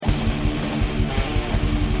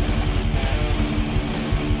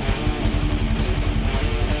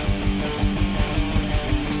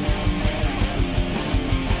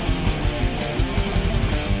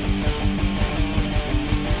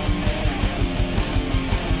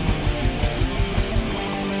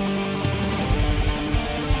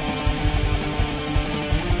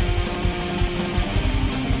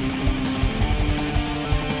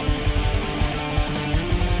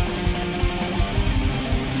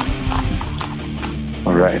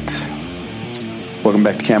All right. Welcome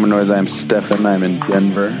back to KEANU Noize. I'm Stefan. I'm in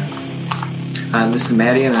Denver. This is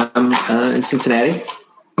Maddie, and I'm in Cincinnati.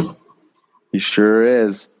 He sure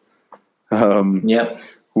is. Yep.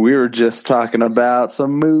 We were just talking about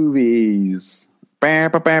some movies.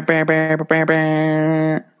 And we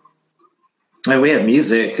have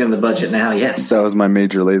music in the budget now, yes. That was my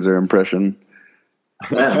Major Lazer impression.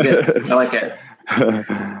 Yeah, good. I like it.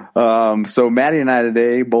 So Maddie and I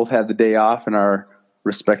today both had the day off in our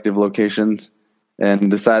respective locations and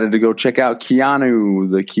decided to go check out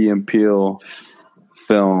KEANU, the Key and Peele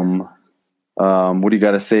film. What do you got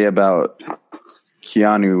to say about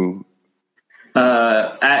KEANU?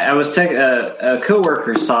 I was a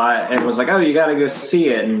coworker saw it and was like, "Oh, you got to go see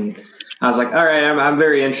it." And I was like, "All right, I'm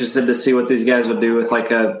very interested to see what these guys would do with like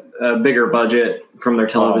a bigger budget from their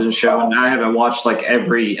television show." And I haven't watched like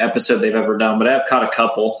every episode they've ever done, but I've caught a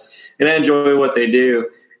couple, and I enjoy what they do.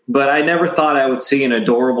 But I never thought I would see an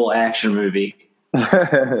adorable action movie.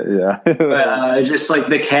 Yeah, just like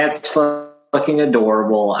the cat's fucking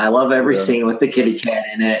adorable. I love every scene with the kitty cat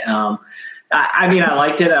in it. I mean, I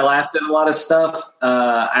liked it. I laughed at a lot of stuff.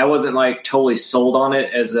 I wasn't like totally sold on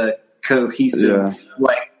it as a cohesive,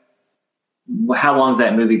 like, how long is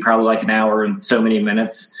that movie? Probably like an hour and so many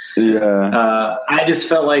minutes. Yeah. I just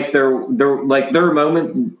felt like there were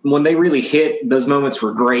moments when they really hit, those moments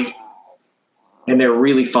were great and they were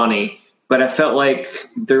really funny, but I felt like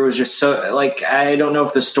there was just so, like, I don't know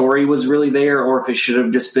if the story was really there or if it should have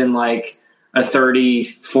just been like a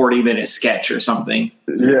 30-40 minute sketch or something.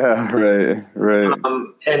 Yeah, right.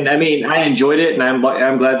 And I mean, I enjoyed it, and I'm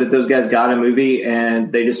glad that those guys got a movie,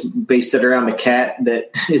 and they just based it around the cat that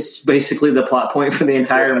is basically the plot point for the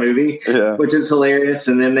entire movie, which is hilarious.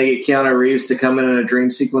 And then they get Keanu Reeves to come in a dream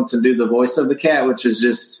sequence and do the voice of the cat, which is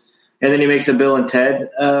just, and then he makes a Bill and Ted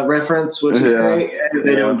reference, which is great. And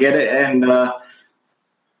they don't get it, and I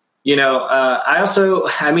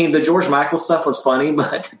mean, the George Michael stuff was funny,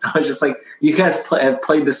 but I was just like, you guys have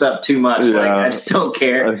played this up too much. Yeah. Like, I just don't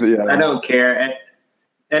care. I don't care.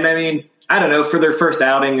 And I mean, I don't know, for their first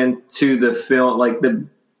outing into the film, like the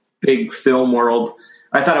big film world,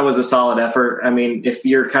 I thought it was a solid effort. I mean, if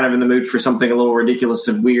you're kind of in the mood for something a little ridiculous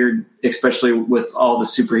and weird, especially with all the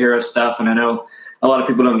superhero stuff, and I know a lot of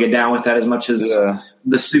people don't get down with that as much as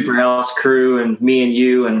the Superhouse crew and me and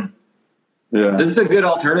you, and it's a good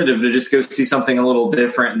alternative to just go see something a little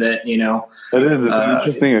different that, you know. It is. It's an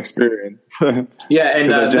interesting experience. Yeah,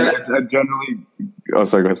 and I generally... Oh,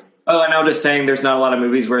 sorry, go ahead. Oh, and I'm just saying there's not a lot of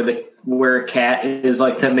movies where a cat is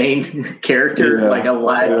like the main character, like a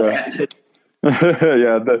live cat.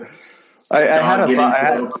 I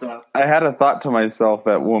had a thought to myself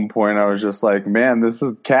at one point. I was just like, man,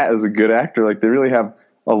 Cat is a good actor. Like, they really have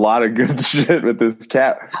a lot of good shit with this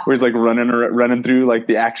cat where he's like running through, like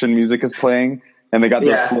the action music is playing and they got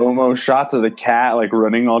those slow-mo shots of the cat like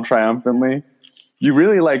running all triumphantly. You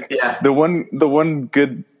really like the one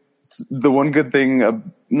good thing,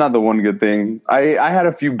 not the one good thing. I had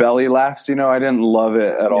a few belly laughs, you know. I didn't love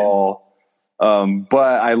it at all.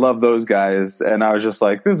 But I love those guys, and I was just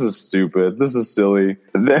like, this is stupid. This is silly.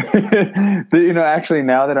 Actually,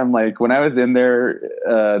 now that I'm like, when I was in there,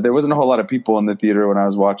 there wasn't a whole lot of people in the theater when I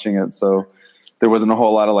was watching it, so there wasn't a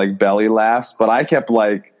whole lot of like belly laughs, but I kept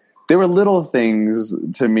like, there were little things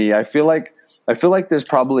to me. I feel like there's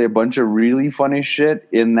probably a bunch of really funny shit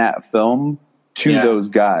in that film to those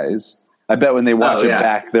guys. I bet when they watch it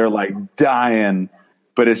back, they're like dying,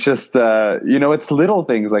 but it's just, it's little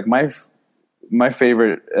things. Like my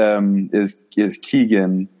favorite is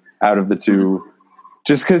Keegan out of the two,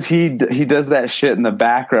 just because he does that shit in the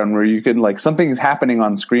background where you can, like, something's happening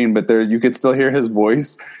on screen, but you could still hear his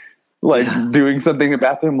voice, like doing something in the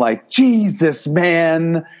bathroom, like, Jesus,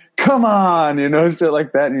 man, come on, shit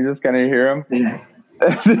like that, and you just kind of hear him. And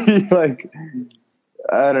he, like,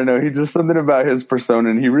 I don't know, he just, something about his persona,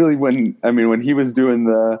 and he really, when he was doing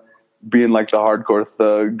being like the hardcore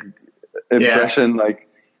thug impression, like,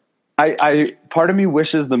 I part of me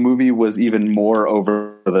wishes the movie was even more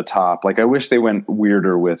over the top. Like, I wish they went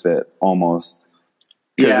weirder with it almost.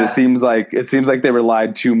 Because it seems like they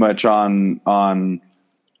relied too much on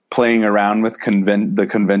playing around with the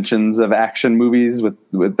conventions of action movies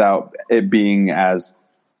without it being as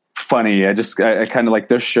funny. I kind of like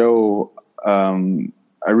their show.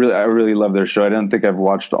 I really love their show. I don't think I've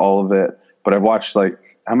watched all of it, but I've watched, like,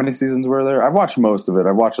 how many seasons were there? I've watched most of it.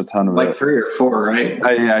 I've watched a ton of it. Like 3 or 4, right?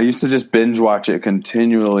 I used to just binge watch it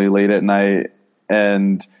continually late at night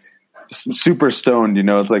and super stoned,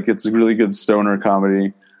 It's like, it's a really good stoner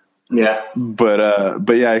comedy. Yeah.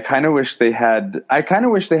 But yeah, I kind of wish they had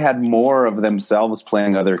more of themselves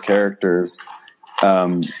playing other characters.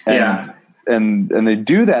 And and they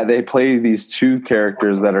do that. They play these two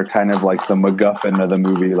characters that are kind of like the MacGuffin of the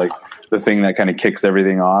movie, like the thing that kind of kicks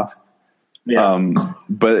everything off. Yeah.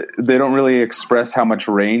 But they don't really express how much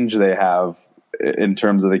range they have in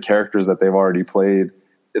terms of the characters that they've already played.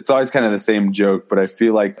 It's always kind of the same joke, but I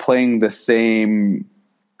feel like playing the same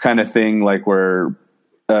kind of thing, like where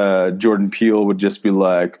Jordan Peele would just be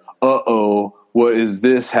like, "Uh-oh, what is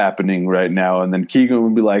this happening right now?" And then Keegan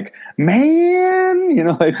would be like, "Man," you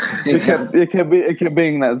know, like it kept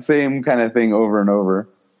being that same kind of thing over and over.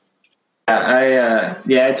 I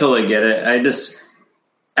totally get it.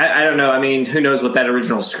 I don't know. I mean, who knows what that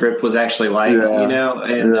original script was actually like, you know,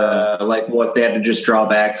 and like what they had to just draw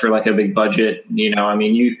back for like a big budget, you know. I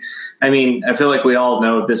mean, I feel like we all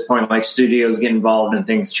know at this point, like studios get involved and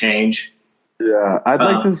things change. Yeah, I'd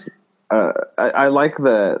like to. I like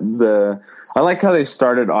I like how they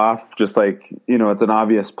started off just like, you know, it's an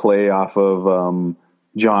obvious play off of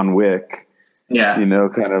John Wick. Yeah, you know,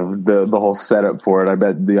 kind of the whole setup for it. I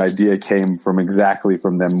bet the idea came from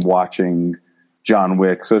them watching John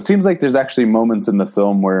Wick. So it seems like there's actually moments in the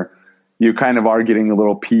film where you kind of are getting a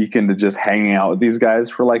little peek into just hanging out with these guys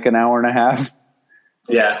for like an hour and a half.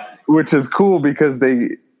 Yeah. Which is cool because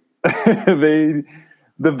the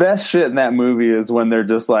best shit in that movie is when they're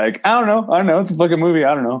just like, I don't know. It's a fucking movie.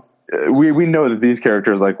 I don't know. We know that these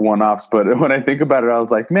characters like one-offs, but when I think about it, I was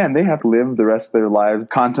like, man, they have to live the rest of their lives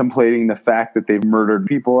contemplating the fact that they've murdered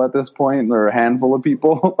people at this point, or a handful of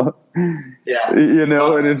people. Yeah. You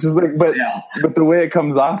know, and it's just like, but the way it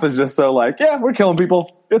comes off is just so like, yeah, we're killing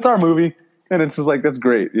people. It's our movie. And it's just like, that's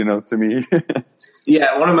great, you know, to me.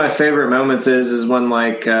 Yeah. One of my favorite moments is when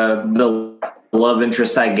like the love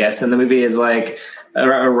interest, I guess, in the movie is like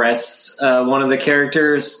arrests one of the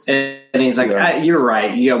characters, and he's like, "You're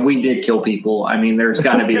right. Yeah, we did kill people. I mean, there's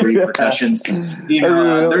got to be repercussions. You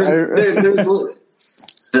know, there's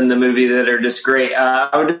in the movie that are just great.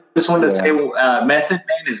 I would just wanted to say, Method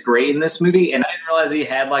Man is great in this movie, and I didn't realize he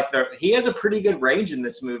had like he has a pretty good range in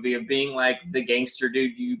this movie of being like the gangster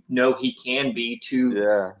dude you know he can be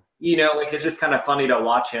to, you know, like it's just kind of funny to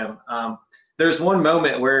watch him. There's one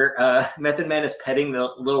moment where Method Man is petting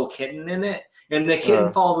the little kitten in it, and the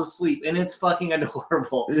kitten falls asleep, and it's fucking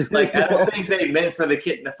adorable. Like, I don't think they meant for the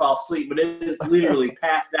kitten to fall asleep, but it is literally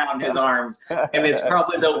passed out in his arms, and it's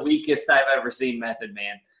probably the weakest I've ever seen Method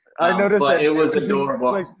Man. I noticed but that it was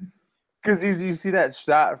adorable. Because you see that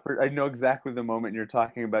shot I know exactly the moment you're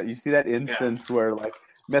talking about. You see that instance where like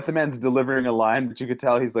Method Man's delivering a line, but you could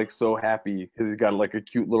tell he's like so happy because he's got like a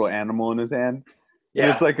cute little animal in his hand. Yeah.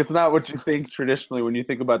 And it's like, it's not what you think traditionally when you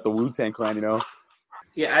think about the Wu-Tang Clan, you know?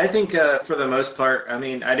 Yeah, I think for the most part, I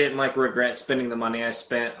mean, I didn't like regret spending the money I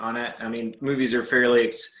spent on it. I mean, movies are fairly,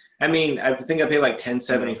 I think I paid like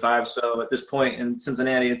 $10.75. So at this point in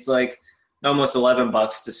Cincinnati, it's like almost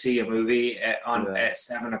 $11 to see a movie at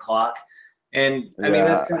 7:00. And I mean,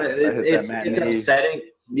 that's kind of, it's upsetting.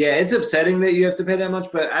 Yeah, it's upsetting that you have to pay that much,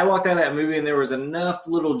 but I walked out of that movie and there was enough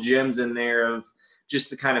little gems in there of just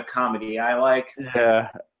the kind of comedy I like. Yeah,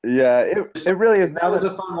 it really is. That was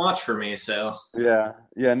a fun watch for me, so. Yeah,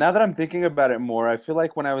 now that I'm thinking about it more, I feel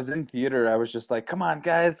like when I was in theater, I was just like, come on,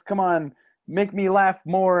 guys, come on, make me laugh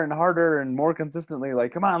more and harder and more consistently.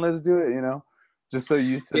 Like, come on, let's do it, you know? Just so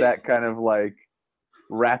used to that kind of like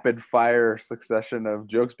rapid fire succession of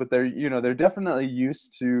jokes, but they're definitely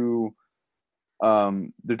used to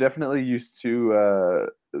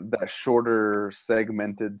that shorter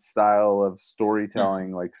segmented style of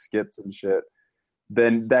storytelling, like skits and shit,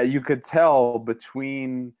 then that you could tell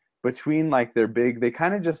between like their big, they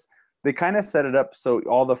kind of set it up so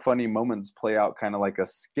all the funny moments play out kind of like a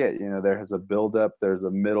skit, you know. There's a build up, there's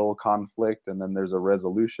a middle conflict, and then there's a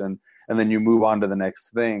resolution, and then you move on to the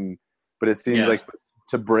next thing. But it seems like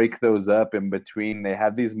to break those up in between, they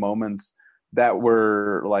had these moments that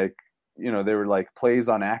were like, you know, they were like plays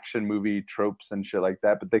on action movie tropes and shit like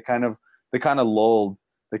that, but they kind of lulled,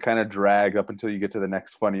 they kind of drag up until you get to the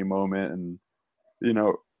next funny moment. And you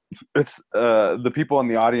know, it's the people in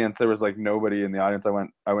the audience, there was like nobody in the audience.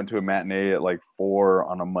 I went to a matinee at like 4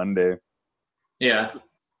 on a Monday. Yeah. So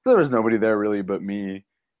there was nobody there really but me.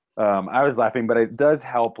 I was laughing, but it does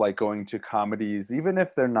help like going to comedies, even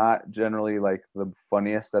if they're not generally like the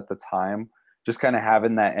funniest at the time, just kind of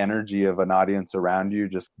having that energy of an audience around you,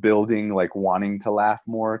 just building, like wanting to laugh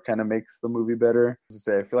more, kind of makes the movie better.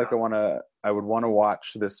 I feel like I would want to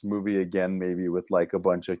watch this movie again, maybe with like a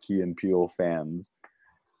bunch of Key and Peele fans.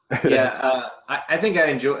 Yeah, I think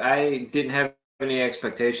I didn't have any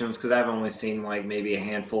expectations because I've only seen like maybe a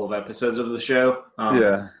handful of episodes of the show.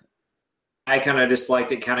 I kind of just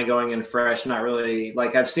liked it kind of going in fresh, not really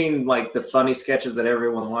like I've seen like the funny sketches that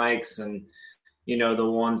everyone likes, and the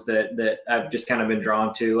ones that I've just kind of been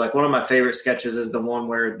drawn to. Like one of my favorite sketches is the one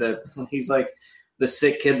where he's like the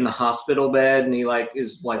sick kid in the hospital bed and he like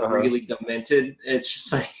is like really demented. It's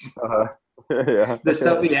just like Yeah. the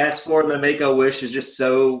stuff he asked for in the Make-A-Wish is just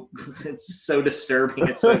it's so disturbing.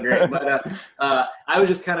 It's so great. But I was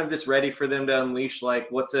just kind of just ready for them to unleash like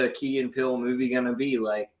what's a Key and Peele movie gonna be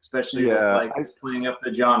like, especially with like playing up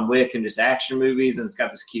the John Wick and just action movies, and it's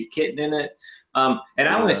got this cute kitten in it. And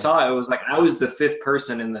I only saw it was like I was the fifth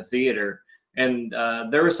person in the theater, and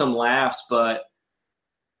there were some laughs, but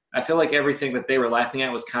I feel like everything that they were laughing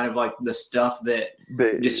at was kind of like the stuff that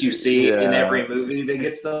just you see in every movie that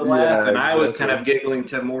gets the laugh. And I was kind of giggling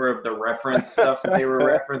to more of the reference stuff that they were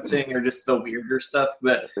referencing or just the weirder stuff.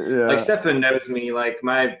 But like Stefan knows me, like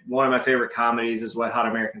one of my favorite comedies is Wet Hot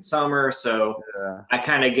American Summer. So I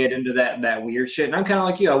kind of get into that weird shit. And I'm kind of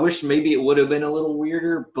like you. I wish maybe it would have been a little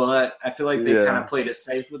weirder, but I feel like they kind of played it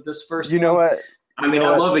safe with this first one. You know what? I mean,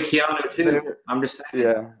 I love a Keanu too. I'm just saying.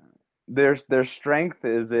 Yeah. Their strength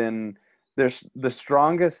is in the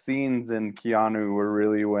strongest scenes in Keanu were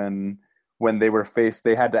really when they were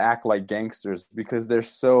they had to act like gangsters because they're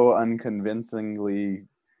so unconvincingly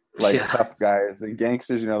like tough guys and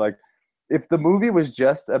gangsters. Like if the movie was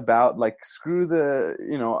just about like screw the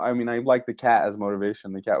I mean I like the cat as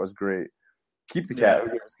motivation. The cat was great. Keep the cat.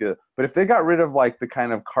 It was good. But if they got rid of like the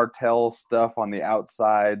kind of cartel stuff on the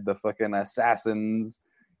outside, the fucking assassins.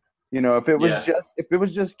 If it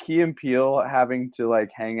was just Key and Peele having to like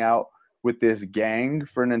hang out with this gang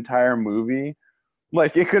for an entire movie,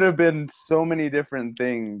 like it could have been so many different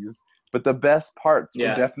things. But the best parts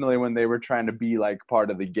were definitely when they were trying to be like part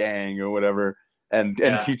of the gang or whatever, and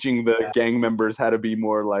teaching the gang members how to be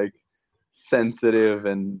more like sensitive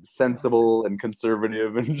and sensible and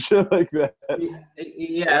conservative and shit like that.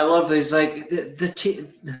 Yeah, I love these. Like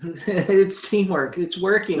it's teamwork. It's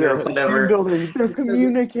working or whatever. Team building. They're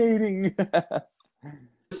communicating.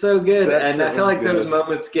 So good, and I feel like those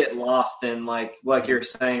moments get lost in like you're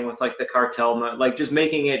saying with like the cartel, like just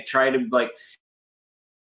making it try to like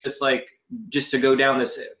just to go down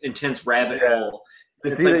this intense rabbit hole.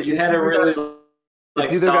 It's like you had a really like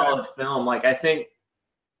solid film. Like I think.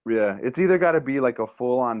 Yeah, it's either got to be like a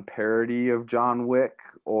full-on parody of John Wick,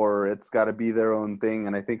 or it's got to be their own thing.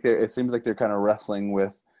 And I think it seems like they're kind of wrestling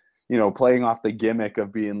with, playing off the gimmick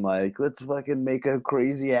of being like, let's fucking make a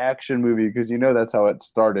crazy action movie because that's how it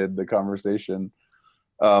started the conversation.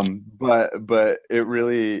 But it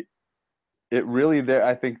really,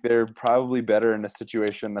 I think they're probably better in a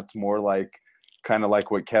situation that's more like kind of like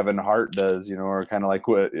what Kevin Hart does, or kind of like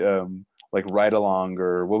what. Like Ride Along,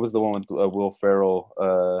 or what was the one with Will Ferrell?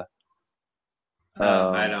 I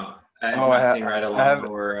haven't seen Ride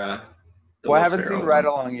Along I haven't seen Ride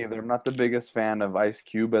Along either. I'm not the biggest fan of Ice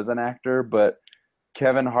Cube as an actor, but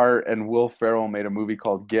Kevin Hart and Will Ferrell made a movie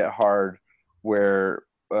called Get Hard, where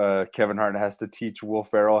Kevin Hart has to teach Will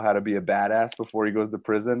Ferrell how to be a badass before he goes to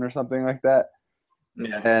prison or something like that.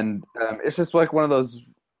 Yeah, and it's just like one of those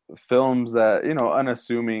films that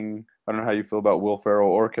unassuming. I don't know how you feel about Will Ferrell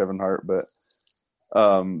or Kevin Hart, but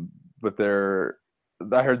I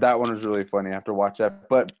heard that one was really funny. I have to watch that.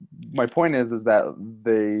 But my point is that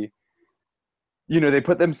they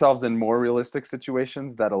put themselves in more realistic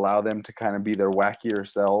situations that allow them to kind of be their wackier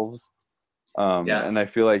selves. And I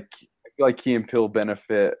feel like Key and Peele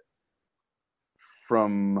benefit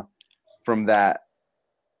from that.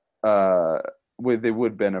 They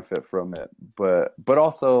would benefit from it, but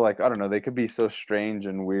also like I don't know, they could be so strange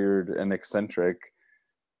and weird and eccentric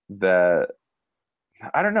that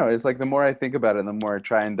I don't know. It's like the more I think about it, the more I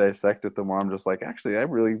try and dissect it, the more I'm just like, actually, I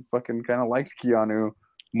really fucking kind of liked Keanu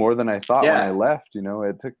more than I thought when I left.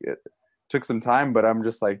 It took some time, but I'm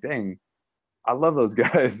just like, dang, I love those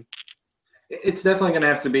guys. It's definitely going to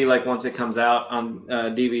have to be like once it comes out on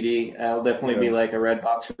DVD. I'll definitely be like a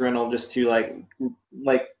Redbox rental just to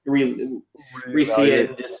re-see it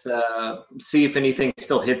and just see if anything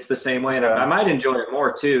still hits the same way. And I might enjoy it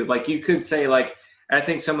more too. Like you could say like I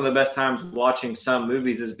think some of the best times watching some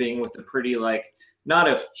movies is being with a pretty like not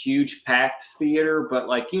a huge packed theater, but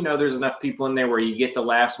like there's enough people in there where you get the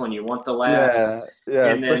laughs when you want the laughs. Yeah.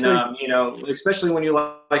 And then especially when you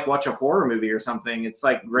like watch a horror movie or something, it's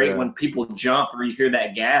like great when people jump or you hear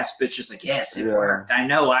that gasp. It's just like yes, it worked. I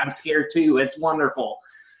know I'm scared too. It's wonderful.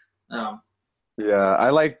 I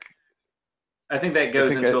think that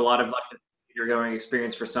goes into a lot of like the theater going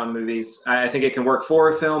experience for some movies. I think it can work for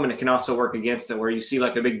a film and it can also work against it, where you see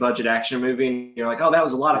like a big budget action movie and you're like, oh, that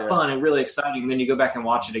was a lot of fun and really exciting. And then you go back and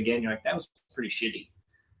watch it again. You're like, that was pretty shitty.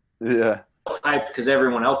 Yeah. Hyped because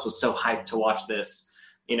everyone else was so hyped to watch this,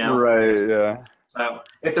 Right. Yeah. So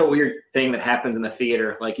it's a weird thing that happens in the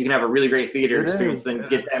theater. Like you can have a really great theater experience, then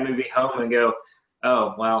get that movie home and go,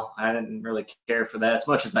 oh, well, I didn't really care for that as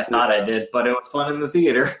much as I thought I did, but it was fun in the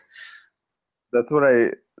theater. That's what I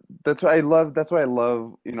that's what I love. That's why I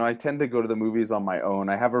love, I tend to go to the movies on my own.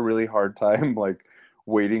 I have a really hard time like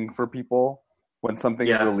waiting for people when something's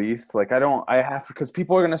Yeah. released. Like I have because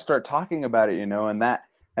people are going to start talking about it,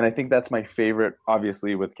 and I think that's my favorite,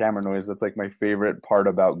 obviously with Camera Noise, that's like my favorite part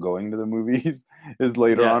about going to the movies is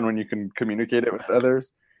later on when you can communicate it with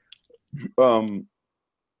others.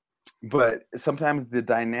 But sometimes the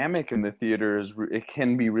dynamic in the theater it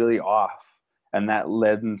can be really off, and that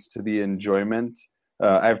lends to the enjoyment.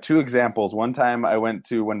 I have two examples. One time I went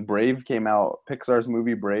to when Brave came out, Pixar's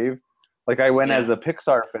movie Brave. Like I went as a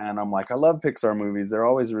Pixar fan. I'm like, I love Pixar movies. They're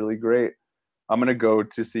always really great. I'm gonna go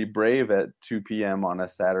to see Brave at 2 p.m. on a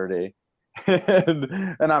Saturday,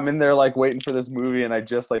 and I'm in there like waiting for this movie, and I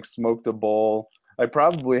just like smoked a bowl. I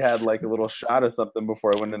probably had like a little shot of something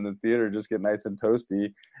before I went in the theater, just get nice and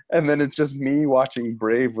toasty, and then it's just me watching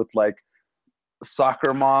Brave with like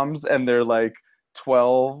soccer moms and they're like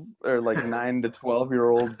 12 or like 9 to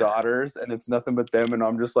 12-year-old daughters, and it's nothing but them, and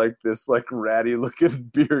I'm just like this like ratty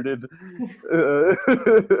looking bearded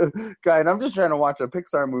guy, and I'm just trying to watch a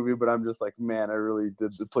Pixar movie, but I'm just like, man, I really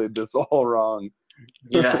played this all wrong.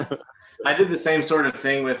 Yeah. I did the same sort of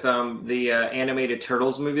thing with the animated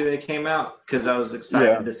Turtles movie that came out, because I was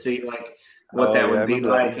excited to see like what that would be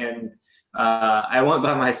like, and I went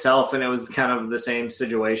by myself, and it was kind of the same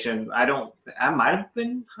situation. I might have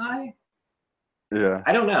been high. Yeah.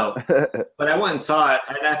 I don't know. But I went and saw it,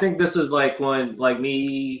 and I think this is like when like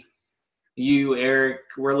me, you, Eric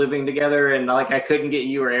were living together, and like I couldn't get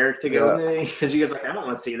you or Eric to go with me because you guys like, I don't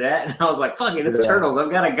want to see that. And I was like, fuck it, it's Turtles.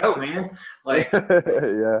 I've got to go, man. Like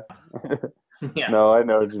yeah. No, I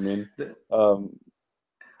know what you mean.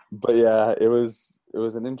 But yeah, it was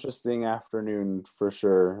an interesting afternoon for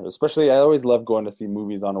sure. Especially I always love going to see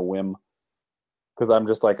movies on a whim. Because I'm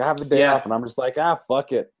just like, I have the day off, and I'm just like,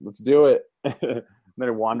 fuck it, let's do it. And then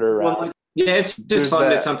I wander around. Well, it's just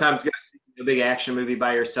fun to sometimes go see a big action movie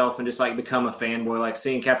by yourself and just like become a fanboy. Like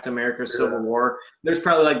seeing Captain America: Civil War, there's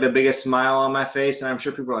probably like the biggest smile on my face, and I'm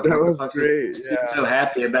sure people are like, "What the fuck is so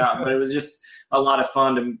happy about?" But it was just a lot of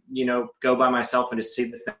fun to go by myself and just see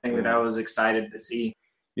this thing that I was excited to see.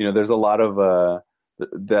 There's a lot of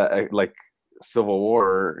that like Civil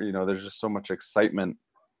War. There's just so much excitement.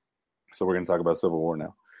 So we're going to talk about Civil War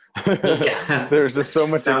now. There's just so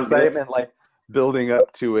much excitement, like building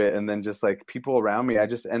up to it, and then just like people around me.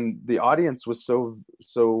 And the audience was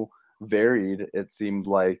so varied. It seemed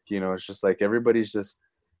like it's just like everybody's just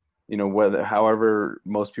however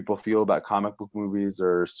most people feel about comic book movies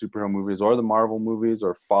or superhero movies or the Marvel movies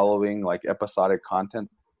or following like episodic content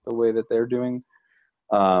the way that they're doing.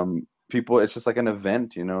 People, it's just like an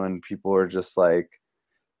event, and people are just like.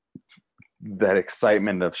 That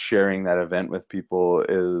excitement of sharing that event with people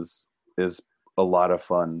is a lot of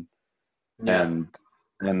fun, and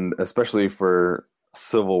especially for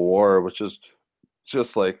Civil War, which is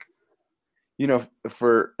just like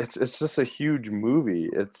it's just a huge movie.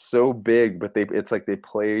 It's so big, but it's like they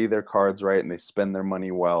play their cards right and they spend their money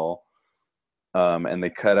well, and they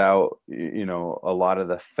cut out a lot of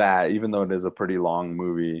the fat, even though it is a pretty long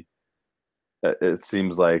movie. It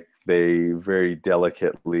seems like they very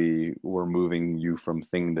delicately were moving you from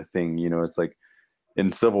thing to thing. It's like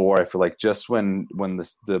in Civil War, I feel like just when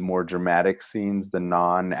the more dramatic scenes, the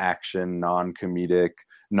non-action, non-comedic,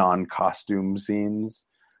 non-costume scenes,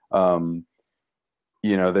 there's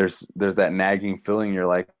that nagging feeling. You're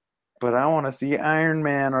like, but I want to see Iron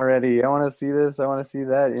Man already. I want to see this. I want to see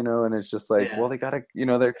that, and it's just like, well, they gotta,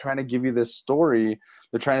 they're trying to give you this story.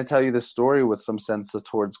 They're trying to tell you this story with some sense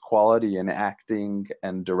towards quality and acting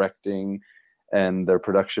and directing and their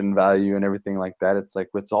production value and everything like that. It's like,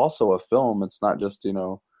 it's also a film. It's not just,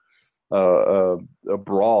 a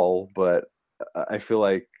brawl, but I feel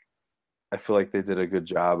like they did a good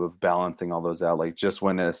job of balancing all those out. Like just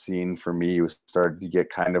when a scene for me started to get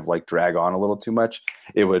kind of like drag on a little too much,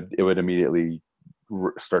 it would immediately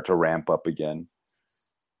start to ramp up again.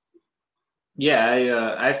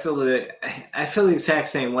 Yeah, I feel the exact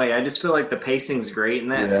same way. I just feel like the pacing's great in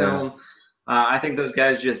that film. I think those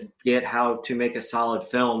guys just get how to make a solid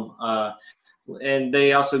film, and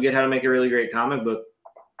they also get how to make a really great comic book.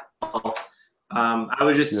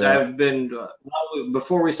 I've been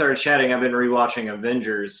before we started chatting, I've been rewatching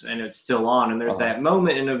Avengers, and it's still on. And there's that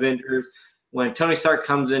moment in Avengers when Tony Stark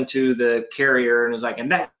comes into the carrier and is like,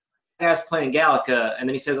 and that guy's playing Galactica, and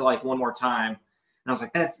then he says it like one more time, and I was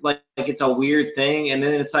like, that's like it's a weird thing. And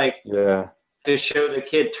then it's like to show the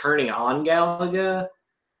kid turning on Galactica,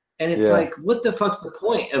 And it's like, what the fuck's the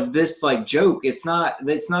point of this like joke? It's not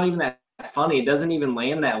even that funny. It doesn't even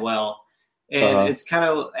land that well. And it's kind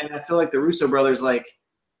of, and I feel like the Russo brothers, like,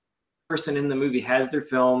 person in the movie has their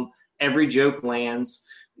film, every joke lands.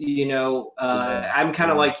 I'm kind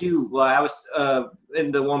of like you. Well, I was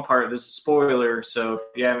in the one part. This is spoiler, so if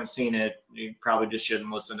you haven't seen it, you probably just shouldn't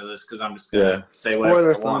listen to this because I'm just gonna say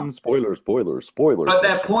whatever I want. Spoiler. But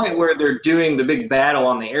that point where they're doing the big battle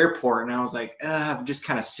on the airport, and I was like, I've just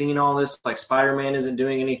kind of seen all this. Like, Spider-Man isn't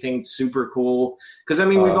doing anything super cool because I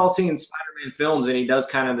mean we've all seen Spider-Man films, and he does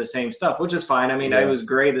kind of the same stuff, which is fine. I mean, it was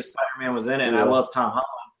great that Spider-Man was in it, and I love Tom Holland.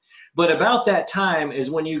 But about that time is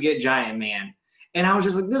when you get Giant Man. And I was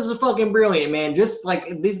just like, this is fucking brilliant, man. Just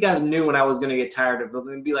like these guys knew when I was going to get tired of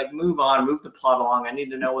it and be like, move on, move the plot along. I need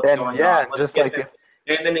to know what's going on. Let's get there.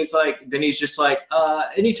 And then he's just like,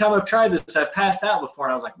 anytime I've tried this, I've passed out before.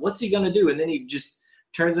 And I was like, what's he going to do? And then he just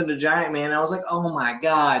turns into Giant Man. And I was like, oh my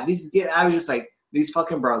God. I was just like, these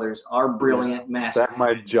fucking brothers are brilliant masters.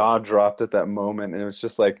 My jaw dropped at that moment. And it was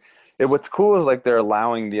just like, what's cool is like they're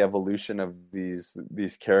allowing the evolution of these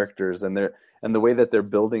characters, and the way that they're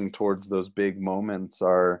building towards those big moments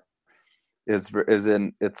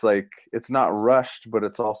it's like it's not rushed, but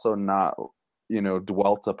it's also not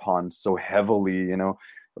dwelt upon so heavily.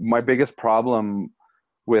 My biggest problem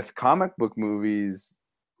with comic book movies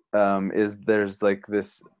is there's like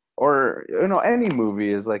this, or any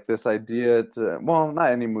movie is like this idea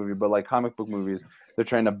not any movie, but like comic book movies, they're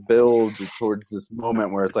trying to build towards this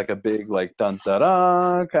moment where it's like a big like dun da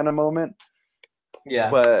da kind of moment.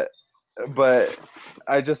 Yeah. But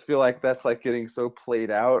I just feel like that's like getting so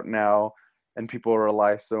played out now, and people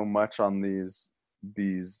rely so much on these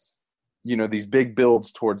big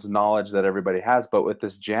builds towards knowledge that everybody has. But with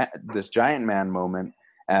this Giant Man moment,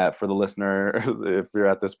 for the listener, if you're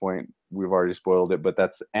at this point, we've already spoiled it, but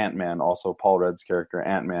that's Ant-Man, also Paul Rudd's character.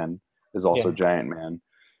 Ant-Man is also Giant Man,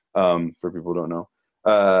 for people who don't know.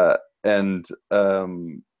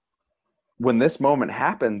 When this moment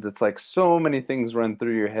happens, it's like so many things run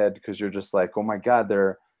through your head because you're just like, oh my God,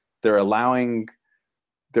 they're allowing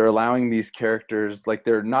these characters, like,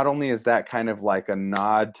 they're not only is that kind of like a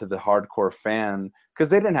nod to the hardcore fan, because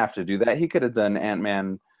they didn't have to do that. He could have done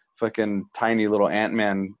Ant-Man, fucking tiny little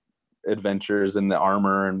Ant-Man adventures in the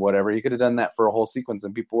armor and whatever. He could have done that for a whole sequence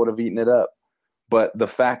and people would have eaten it up. But the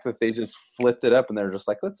fact that they just flipped it up and they're just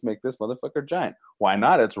like, let's make this motherfucker giant. Why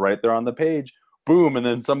not? It's right there on the page. Boom. And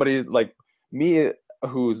then somebody like me,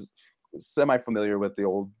 who's semi-familiar with the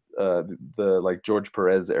old, the like George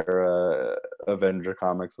Perez era Avenger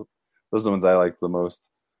comics, those are the ones I like the most.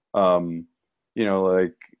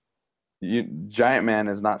 Giant Man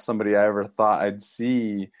is not somebody I ever thought I'd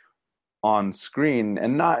see on screen,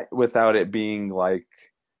 and not without it being like,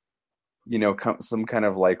 some kind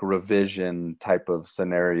of like revision type of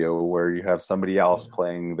scenario where you have somebody else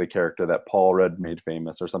playing the character that Paul Rudd made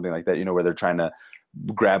famous or something like that, where they're trying to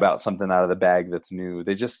grab out something out of the bag that's new.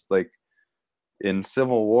 They just, like, in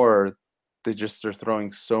Civil War, they just are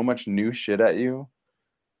throwing so much new shit at you,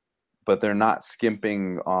 but they're not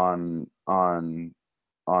skimping on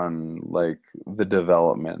like the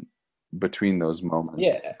development between those moments,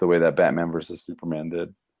 the way that Batman versus Superman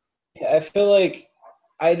did. Yeah,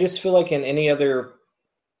 I just feel like in any other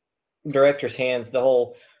director's hands, the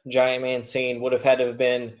whole Giant Man scene would have had to have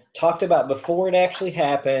been talked about before it actually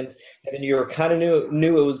happened, and then you were kind of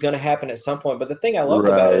knew it was going to happen at some point. But the thing I loved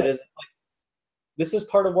about it is, like, this is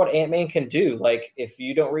part of what Ant-Man can do. Like, if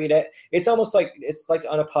you don't read it, it's almost like it's like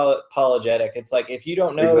unapologetic. It's like, if you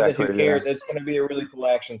don't know, then who cares? It's going to be a really cool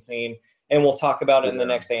action scene, and we'll talk about it in the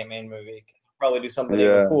next Ant-Man movie. We'll probably do something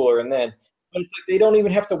even cooler, and then. But it's like they don't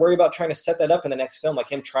even have to worry about trying to set that up in the next film, like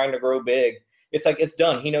him trying to grow big. It's like it's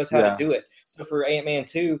done. He knows how to do it. So for Ant-Man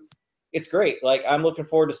 2, it's great. Like, I'm looking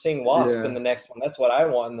forward to seeing Wasp in the next one. That's what I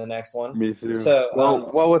want in the next one. Me too. So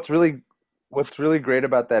well, what's really great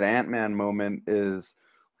about that Ant-Man moment is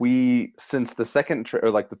since the second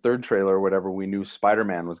or like the third trailer or whatever, we knew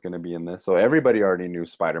Spider-Man was going to be in this. So everybody already knew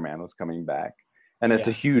Spider-Man was coming back. And it's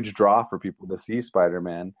a huge draw for people to see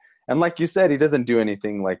Spider-Man. And like you said, he doesn't do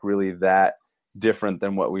anything like really that different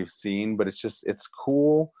than what we've seen, but it's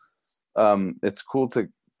cool. It's cool to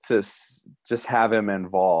just have him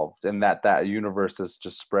involved, and that universe is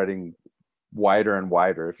just spreading wider and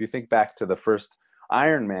wider. If you think back to the first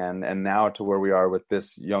Iron Man and now to where we are with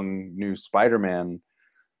this young new Spider-Man,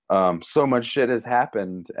 so much shit has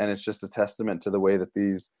happened, and it's just a testament to the way that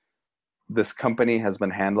this company has been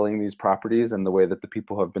handling these properties and the way that the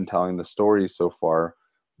people have been telling the stories so far,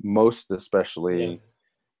 most especially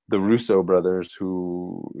the Russo brothers,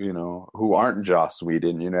 who aren't Joss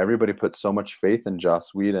Whedon. Everybody put so much faith in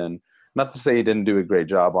Joss Whedon, not to say he didn't do a great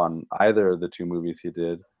job on either of the two movies he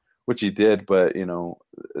did, which he did, but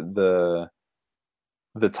the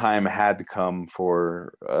time had come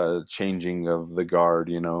for changing of the guard,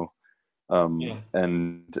 and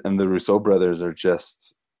the Rousseau brothers are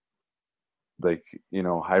just like,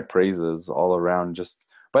 high praises all around, just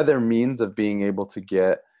by their means of being able to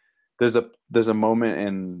get. There's a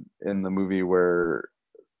moment in the movie where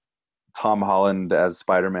Tom Holland as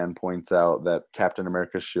Spider-Man points out that Captain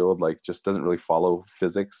America's shield like just doesn't really follow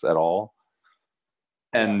physics at all.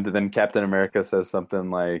 And then Captain America says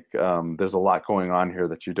something like, "There's a lot going on here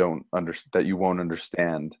that you won't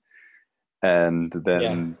understand." And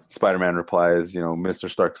then Spider-Man replies, "Mr.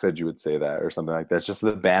 Stark said you would say that," or something like that. It's just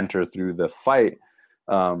the banter through the fight,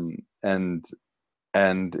 and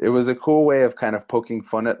it was a cool way of kind of poking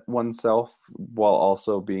fun at oneself while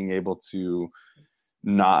also being able to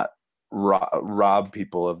not rob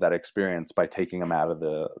people of that experience by taking them out of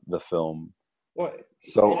the film. Well,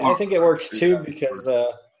 so I think it works too because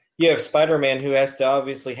you have Spider-Man who has to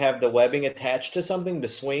obviously have the webbing attached to something to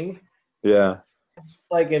swing. Yeah.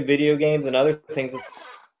 Like in video games and other things,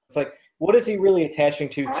 it's like, what is he really attaching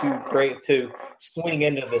to swing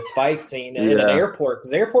into this fight scene in an airport?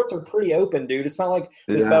 Because airports are pretty open, dude. It's not like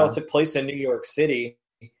this battle took place in New York City.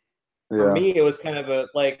 For me, it was kind of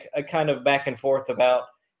a kind of back and forth about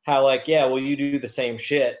how you do the same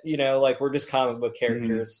shit. We're just comic book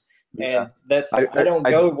characters. Mm-hmm. And that's I don't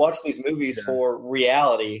go watch these movies for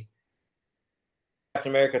reality.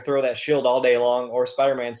 Captain America throw that shield all day long, or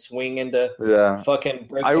Spider-Man swing into fucking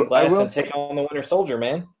break some glass and take on the Winter Soldier,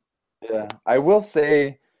 man. Yeah, I will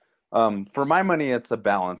say, for my money, it's a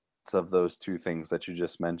balance of those two things that you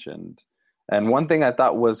just mentioned. And one thing I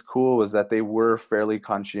thought was cool was that they were fairly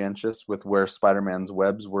conscientious with where Spider-Man's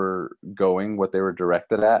webs were going, what they were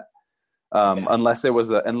directed at. Unless it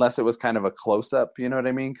was kind of a close up, you know what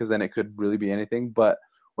I mean? Because then it could really be anything. But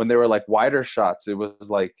when they were like wider shots, it was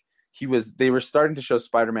like they were starting to show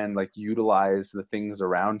Spider-Man like utilize the things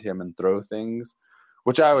around him and throw things,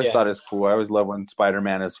 which I always thought is cool. I always love when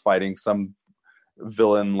Spider-Man is fighting some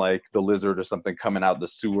villain like the Lizard or something coming out the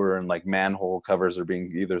sewer and like manhole covers are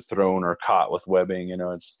being either thrown or caught with webbing.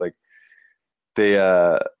 It's just like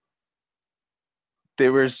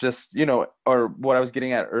there was just, or what I was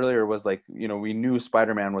getting at earlier was like, we knew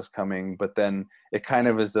Spider-Man was coming, but then it kind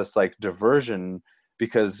of is this like diversion,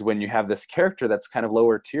 because when you have this character that's kind of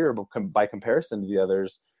lower tier by comparison to the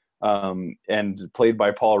others, and played by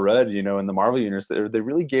Paul Rudd, in the Marvel universe, they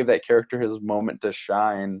really gave that character his moment to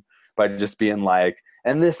shine by just being like,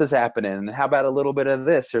 and this is happening, and how about a little bit of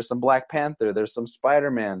this? Here's some Black Panther, there's some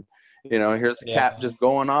Spider-Man. Here's the Cap just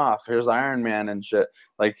going off. Here's Iron Man and shit.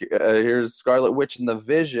 Like, here's Scarlet Witch and the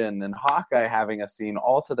Vision and Hawkeye having a scene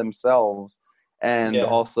all to themselves. And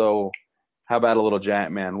also, how about a little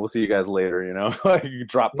Giant Man? We'll see you guys later. Like, you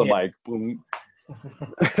drop the mic, boom.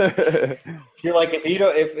 You're like, if you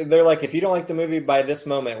don't like the movie by this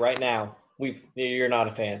moment right now, you're not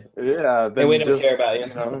a fan. Yeah, then we don't care about you.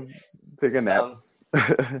 Take a nap.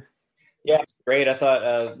 Yeah, great. I thought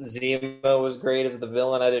Zemo was great as the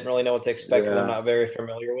villain. I didn't really know what to expect because I'm not very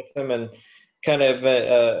familiar with him. And kind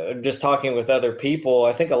of just talking with other people,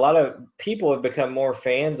 I think a lot of people have become more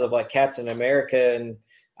fans of like Captain America and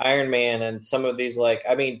Iron Man and some of these, like,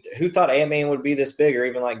 I mean, who thought Ant-Man would be this big, or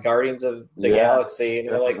even like Guardians of the Galaxy? And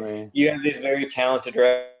they're like, you have these very talented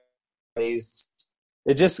directors.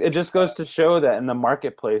 It just goes to show that in the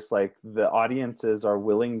marketplace, like, the audiences are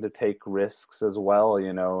willing to take risks as well,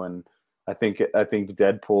 and I think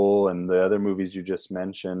Deadpool and the other movies you just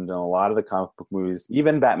mentioned, and a lot of the comic book movies,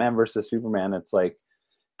 even Batman versus Superman, it's like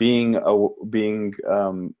being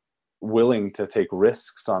willing to take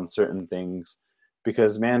risks on certain things,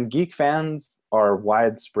 because, man, geek fans are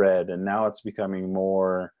widespread, and now it's becoming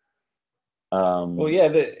more.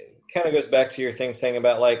 That kind of goes back to your thing saying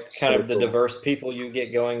about like kind of the diverse people you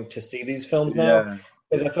get going to see these films now,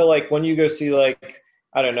 because I feel like when you go see, like,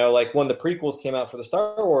 I don't know, like when the prequels came out for the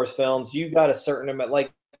Star Wars films, you got a certain amount,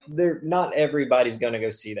 like, not everybody's going to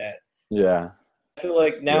go see that. Yeah. I feel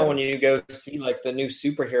like now when you go see like the new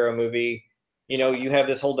superhero movie, you have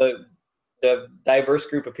this whole the diverse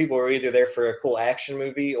group of people who are either there for a cool action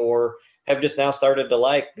movie or have just now started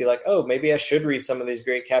to be like, oh, maybe I should read some of these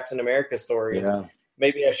great Captain America stories. Yeah.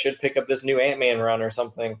 Maybe I should pick up this new Ant-Man run or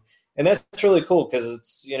something. And that's really cool because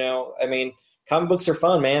it's, I mean, comic books are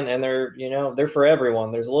fun, man, and they're for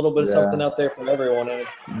everyone. There's a little bit of something out there for everyone.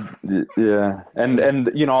 Yeah,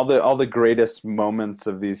 and all the greatest moments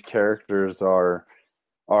of these characters are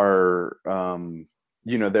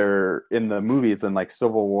they're in the movies, and like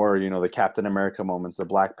Civil War, the Captain America moments, the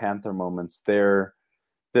Black Panther moments. They're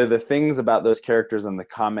they're the things about those characters in the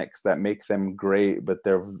comics that make them great, but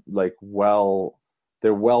they're like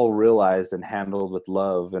they're well realized and handled with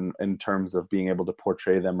love, and in terms of being able to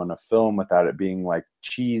portray them on a film without it being like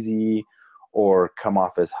cheesy or come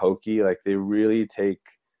off as hokey. Like they really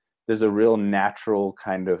there's a real natural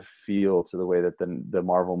kind of feel to the way that the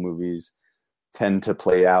Marvel movies tend to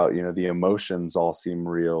play out. You know, the emotions all seem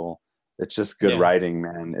real. It's just good writing,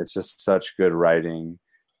 man. It's just such good writing.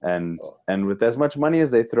 And with as much money as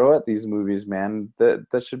they throw at these movies, man,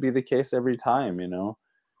 that should be the case every time, you know.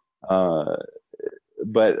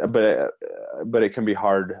 But it can be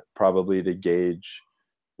hard probably to gauge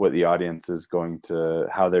what the audience is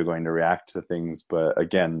how they're going to react to things. But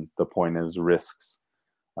again, the point is risks,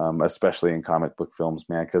 especially in comic book films,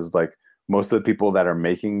 man, because like most of the people that are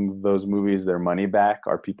making those movies their money back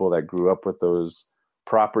are people that grew up with those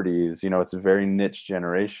properties. You know, it's a very niche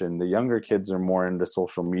generation. The younger kids are more into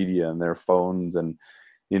social media and their phones, and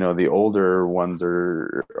you know, the older ones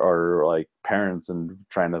are like parents and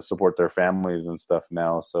trying to support their families and stuff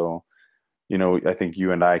now. So, you know, I think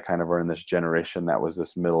you and I kind of are in this generation that was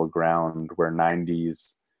this middle ground where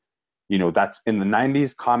 90s, you know, that's in the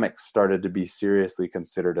 90s, comics started to be seriously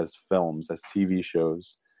considered as films, as TV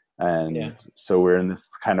shows. And so we're in this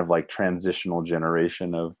kind of like transitional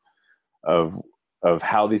generation of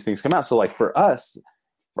how these things come out. So like for us,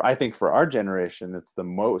 I think for our generation, it's the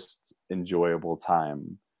most enjoyable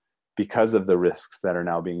time because of the risks that are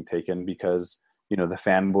now being taken, because, you know, the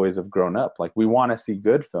fanboys have grown up. Like we want to see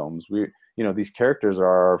good films. You know, these characters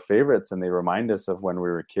are our favorites and they remind us of when we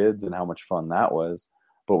were kids and how much fun that was,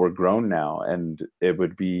 but we're grown now. And it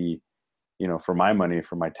would be, you know, for my money,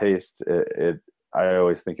 for my taste, I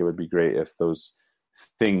always think it would be great if those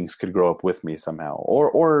things could grow up with me somehow,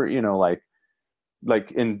 or, you know, like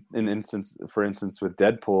for instance with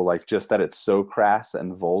Deadpool, like just that it's so crass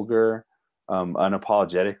and vulgar,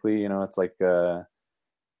 unapologetically, you know, it's like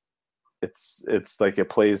it's like it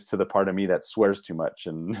plays to the part of me that swears too much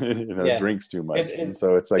and you know drinks too much, and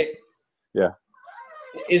so it's like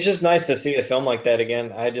it's just nice to see a film like that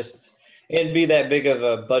again. It'd be that big of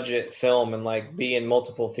a budget film and like be in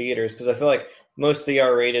multiple theaters, because I feel like most of the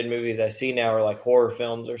R-rated movies I see now are like horror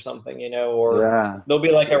films or something, you know, or there'll be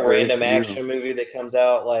like a random action movie that comes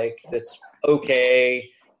out like that's okay,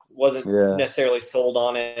 wasn't necessarily sold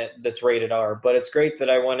on it, that's rated R. But it's great that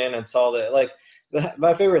I went in and saw that. Like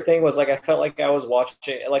my favorite thing was like I felt like I was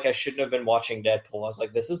watching, like I shouldn't have been watching Deadpool. I was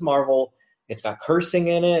like, this is Marvel. It's got cursing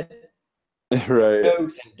in it, right?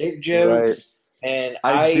 Jokes and dick jokes. Right. And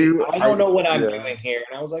I don't know what I'm doing here.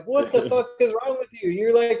 And I was like, what the fuck is wrong with you?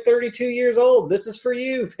 You're like 32 years old. This is for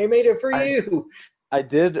you. They made it for you. I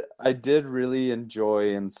did really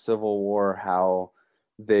enjoy in Civil War how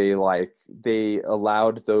they allowed the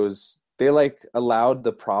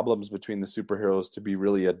problems between the superheroes to be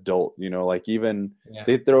really adult, you know, like even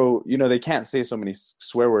they throw, you know, they can't say so many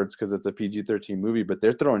swear words because it's a PG-13 movie, but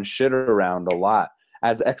they're throwing shit around a lot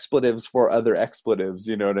as expletives for other expletives,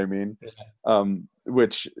 you know what I mean?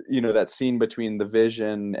 Which, you know, that scene between the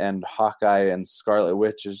Vision and Hawkeye and Scarlet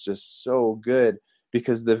Witch is just so good,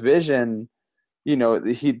 because the Vision, you know,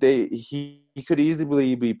 he could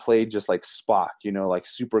easily be played just like Spock, you know, like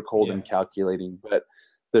super cold and calculating, but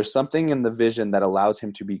there's something in the Vision that allows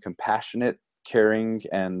him to be compassionate, caring,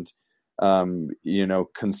 and you know,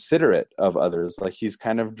 considerate of others. Like he's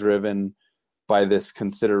kind of driven by this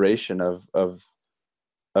consideration of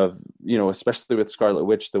you know, especially with Scarlet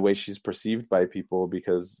Witch, the way she's perceived by people,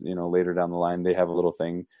 because, you know, later down the line they have a little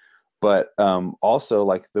thing, but also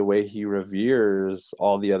like the way he reveres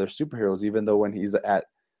all the other superheroes, even though when he's at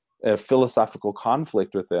a philosophical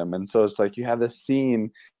conflict with them. And so it's like you have this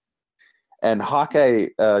scene, and Hawkeye,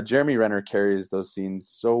 Jeremy Renner carries those scenes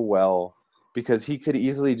so well, because he could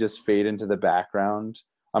easily just fade into the background.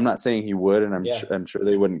 I'm not saying he would, and I'm sure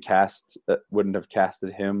they wouldn't have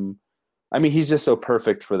casted him. I mean, he's just so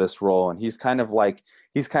perfect for this role, and he's kind of like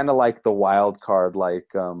the wild card, like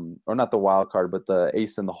or not the wild card, but the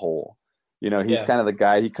ace in the hole. You know, he's kind of the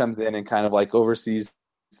guy. He comes in and kind of like oversees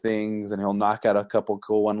things, and he'll knock out a couple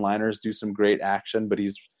cool one-liners, do some great action, but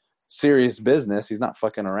he's serious business. He's not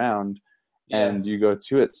fucking around, and you go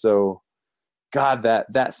to it. So, God,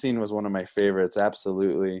 that scene was one of my favorites.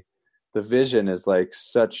 Absolutely. The Vision is like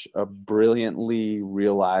such a brilliantly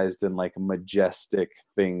realized and like majestic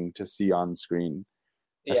thing to see on screen.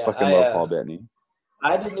 I fucking love Paul Bettany.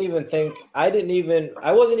 I wasn't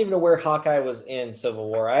even aware Hawkeye was in Civil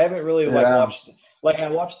War. I haven't really watched like I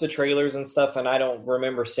watched the trailers and stuff, and I don't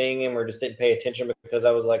remember seeing him or just didn't pay attention because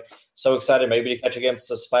I was like so excited maybe to catch a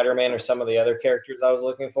glimpse of Spider-Man or some of the other characters I was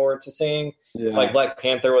looking forward to seeing. Yeah. Like Black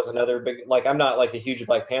Panther was another big. Like I'm not like a huge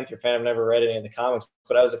Black Panther fan. I've never read any of the comics,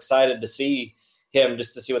 but I was excited to see him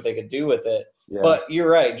just to see what they could do with it. Yeah. But you're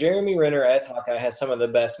right, Jeremy Renner as Hawkeye has some of the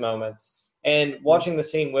best moments. And watching the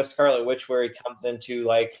scene with Scarlet Witch where he comes into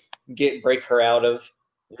like break her out of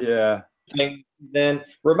thing, then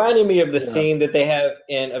reminded me of the scene that they have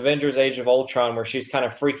in Avengers Age of Ultron where she's kind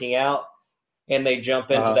of freaking out and they jump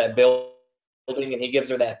into that building and he gives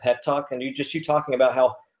her that pep talk, and you talking about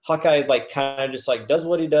how Hawkeye like kind of just like does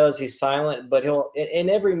what he does. He's silent, but he'll in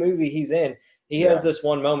every movie he's in, he has this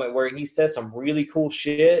one moment where he says some really cool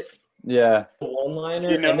shit. Yeah. One-liner,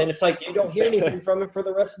 and then it's like you don't hear anything from him for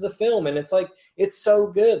the rest of the film, and it's like it's so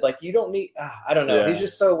good. Like you don't need. I don't know. Yeah. He's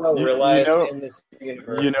just so well realized in this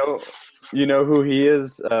universe. You know who he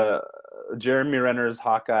is. Jeremy Renner's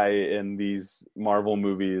Hawkeye in these Marvel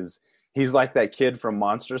movies. He's like that kid from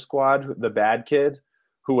Monster Squad, the bad kid,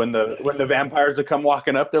 who when the vampires are come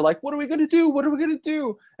walking up, they're like, "What are we gonna do? What are we gonna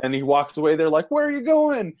do?" And he walks away. They're like, "Where are you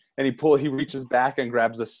going?" And he reaches back and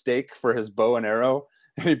grabs a stake for his bow and arrow.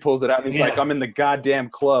 And he pulls it out and he's like, "I'm in the goddamn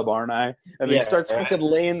club, aren't I?" And then he starts fucking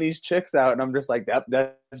laying these chicks out. And I'm just like,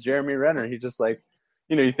 that's Jeremy Renner. He's just like,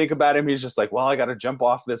 you think about him, he's just like, well, I got to jump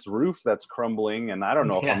off this roof that's crumbling. And I don't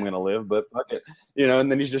know if I'm going to live, but fuck it.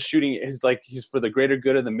 And then he's just shooting. He's for the greater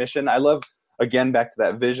good of the mission. I love, again, back to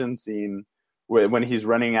that Vision scene when he's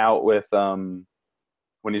running out with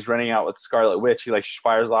Scarlet Witch, he like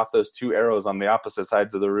fires off those 2 arrows on the opposite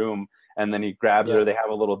sides of the room. And then he grabs her. They have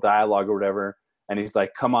a little dialogue or whatever. And he's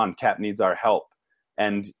like, "Come on, Cap needs our help."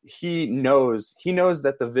 And he knows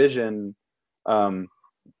that the Vision,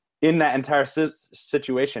 in that entire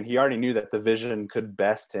situation, he already knew that the Vision could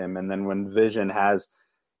best him. And then when Vision has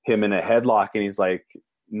him in a headlock and he's like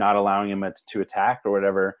not allowing him to attack or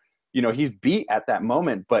whatever, he's beat at that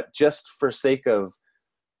moment. But just for sake of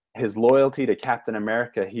his loyalty to Captain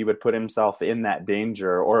America, he would put himself in that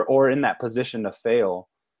danger or in that position to fail.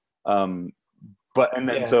 And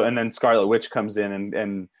then Scarlet Witch comes in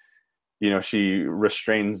and she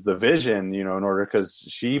restrains the Vision, in order, because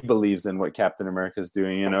she believes in what Captain America is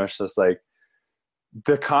doing. It's just like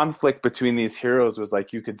the conflict between these heroes was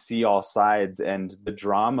like you could see all sides, and the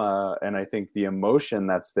drama and I think the emotion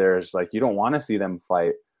that's there is like you don't want to see them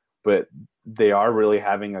fight, but they are really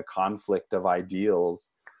having a conflict of ideals.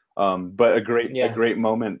 But a great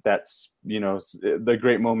moment that's the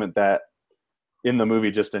great moment that in the movie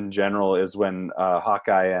just in general is when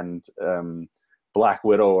Hawkeye and Black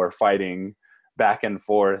Widow are fighting back and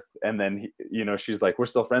forth, and then she's like, "We're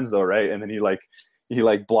still friends though, right?" And then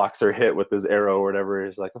he blocks her hit with his arrow or whatever.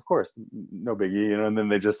 He's like, "Of course, no biggie," and then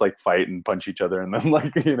they just like fight and punch each other, and then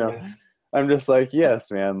I'm just like, yes,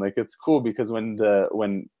 man, like it's cool because when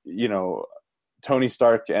Tony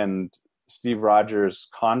Stark and Steve Rogers'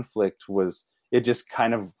 conflict it just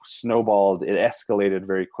kind of snowballed. It escalated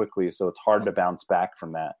very quickly. So it's hard to bounce back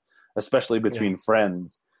from that, especially between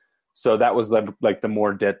friends. So that was like the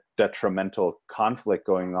more detrimental conflict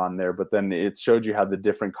going on there. But then it showed you how the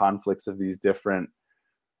different conflicts of these different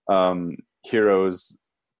heroes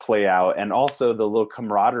play out. And also the little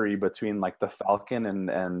camaraderie between like the Falcon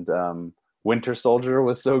and Winter Soldier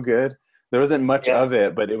was so good. There wasn't much of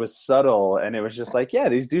it, but it was subtle, and it was just like,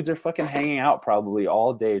 these dudes are fucking hanging out probably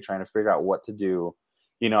all day trying to figure out what to do.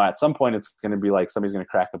 At some point it's going to be like somebody's going to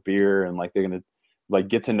crack a beer and like they're going to like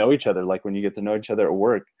get to know each other, like when you get to know each other at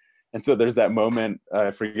work. And so there's that moment,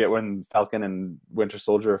 I forget when Falcon and Winter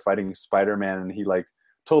Soldier are fighting Spider-Man and he like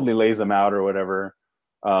totally lays him out or whatever.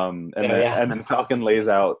 And then Falcon lays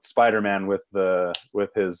out Spider-Man with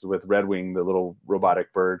Red Wing, the little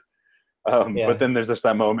robotic bird. But then there's just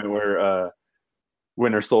that moment where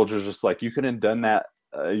Winter Soldier's just like, you couldn't have done that.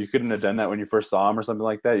 You couldn't have done that when you first saw him or something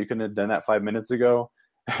like that. You couldn't have done that 5 minutes ago.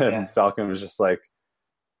 And Falcon was just like,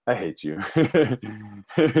 I hate you.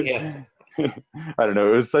 I don't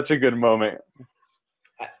know. It was such a good moment.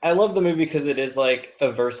 I love the movie because it is like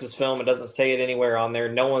a versus film. It doesn't say it anywhere on there.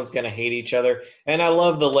 No one's going to hate each other. And I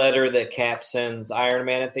love the letter that Cap sends Iron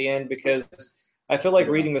Man at the end because I feel like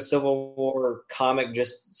reading the Civil War comic,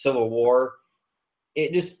 just Civil War,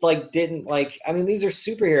 it just like didn't like, I mean, these are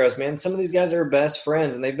superheroes, man. Some of these guys are best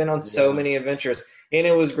friends and they've been on so many adventures. And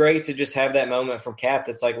it was great to just have that moment from Cap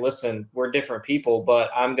that's like, listen, we're different people, but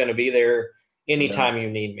I'm going to be there anytime you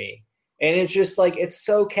need me. And it's just like, it's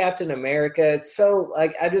so Captain America. It's so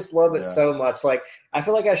like, I just love it so much. Like, I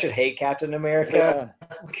feel like I should hate Captain America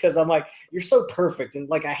because I'm like, you're so perfect. And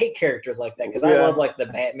like, I hate characters like that because I love like the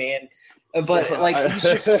Batman, but like, he's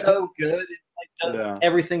just so good. And, like does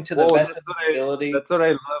everything to the best of his ability. That's what I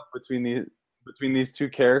love between these two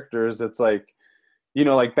characters. It's like, you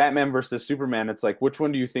know, like Batman versus Superman. It's like, which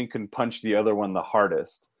one do you think can punch the other one the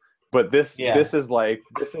hardest? But this is like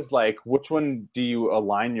which one do you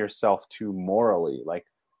align yourself to morally? Like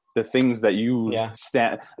the things that you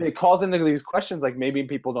stand. It calls into these questions. Like maybe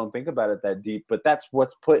people don't think about it that deep, but that's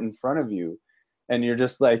what's put in front of you. And you're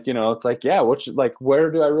just like, you know, it's like, yeah,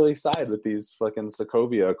 where do I really side with these fucking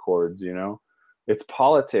Sokovia Accords, you know? It's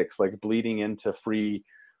politics, like bleeding into free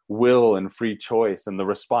will and free choice and the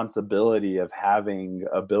responsibility of having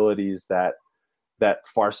abilities that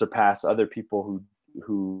far surpass other people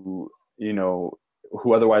who you know,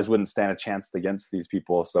 who otherwise wouldn't stand a chance against these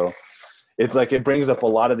people. So it's like, it brings up a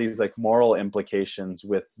lot of these like moral implications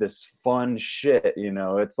with this fun shit, you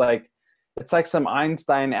know? It's like some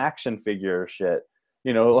Einstein action figure shit,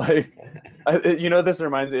 you know, like, you know, this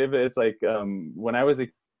reminds me of it. It's like, when I was a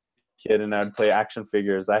kid and I'd play action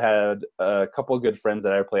figures, I had a couple of good friends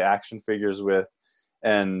that I would play action figures with.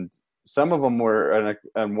 And some of them were,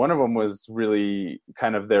 and one of them was really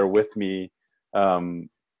kind of there with me,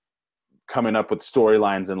 coming up with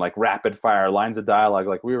storylines and like rapid fire lines of dialogue.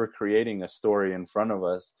 Like we were creating a story in front of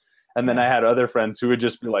us. And then I had other friends who would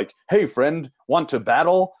just be like, hey friend, want to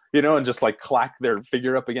battle? You know, and just like clack their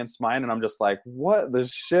figure up against mine. And I'm just like, what the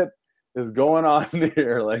shit is going on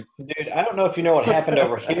here? Like, dude, I don't know if you know what happened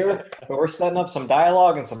over here, but we're setting up some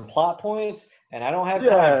dialogue and some plot points, and I don't have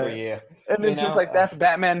time for you. And it's just like, that's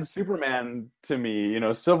Batman, Superman to me. You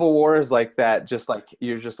know, Civil War is like that. Just like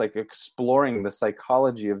you're just like exploring the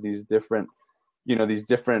psychology of these different, you know, these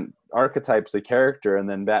different archetypes of character. And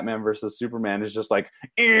then Batman versus Superman is just like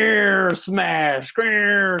ear smash,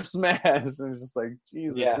 ear smash. And it's just like,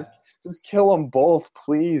 Jesus, just kill them both,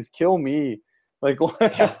 please. Kill me. Like,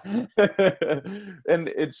 and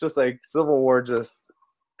it's just like Civil War just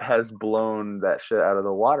has blown that shit out of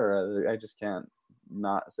the water. I just can't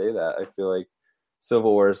not say that. I feel like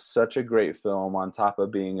Civil War is such a great film on top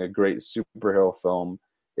of being a great superhero film.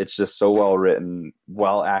 It's just so well written,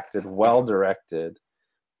 well acted, well directed.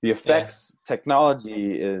 The effects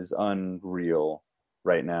technology is unreal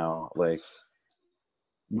right now. Like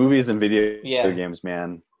movies and video games,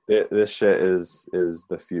 man. This shit is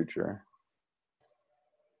the future.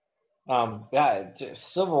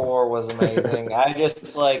 Civil War was amazing. I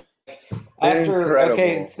just like after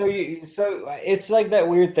incredible. So it's like that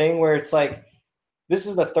weird thing where it's like this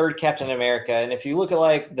is the third Captain America, and if you look at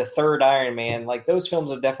like the third Iron Man, like those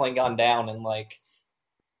films have definitely gone down, and like,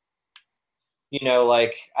 you know,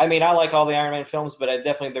 like I mean, I like all the Iron Man films, but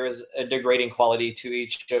there is a degrading quality to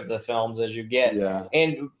each of the films as you get. Yeah.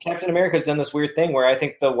 And Captain America's done this weird thing where I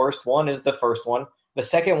think the worst one is the first one. The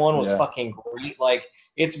second one was fucking great. Like,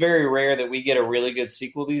 it's very rare that we get a really good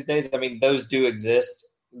sequel these days. I mean, those do exist.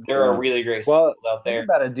 There are really great sequels out there. Think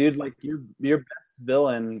about it, dude. Like your best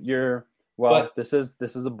villain, this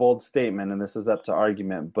is a bold statement, and this is up to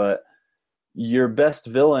argument, but your best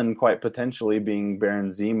villain, quite potentially being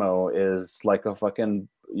Baron Zemo, is like a fucking,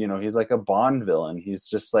 you know, he's like a Bond villain. He's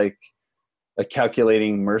just like a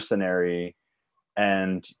calculating mercenary,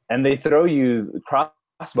 and they throw you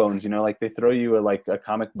crossbones, you know, like they throw you a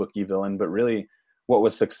comic booky villain, but really what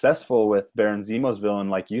was successful with Baron Zemo's villain,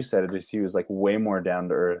 like you said, is he was like way more down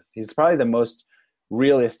to earth. He's probably the most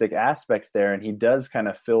realistic aspect there, and he does kind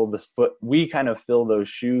of we kind of fill those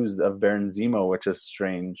shoes of Baron Zemo, which is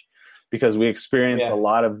strange because we experience a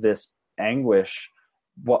lot of this anguish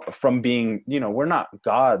from being, you know, we're not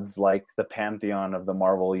gods like the pantheon of the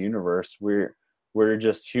Marvel universe. We're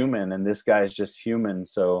just human, and this guy's just human.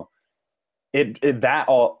 So that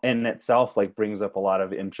all in itself like brings up a lot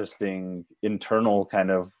of interesting internal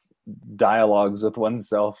kind of dialogues with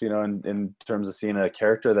oneself, you know, in terms of seeing a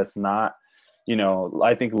character that's not, you know,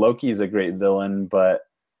 I think Loki's a great villain, but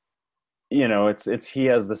you know, it's he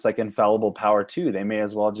has this like infallible power too. They may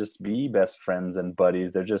as well just be best friends and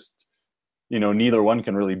buddies. They're just, you know, neither one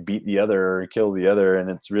can really beat the other or kill the other, and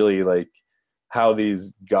it's really like how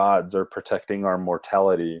these gods are protecting our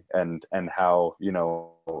mortality, and how, you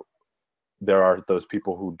know, there are those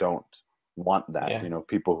people who don't want that, you know,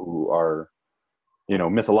 people who are, you know,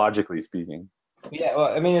 mythologically speaking. Yeah, well,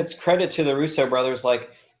 I mean, it's credit to the Russo brothers. Like,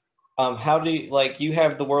 how do you, like, you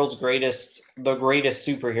have the greatest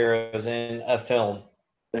superheroes in a film.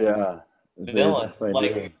 Yeah. Villain.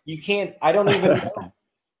 Like, you can't, I don't even know.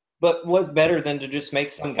 But what's better than to just make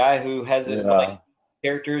some guy who has like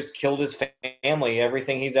characters killed his family,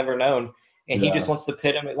 everything he's ever known, and he just wants to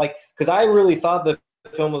pit him. Like, because I really thought the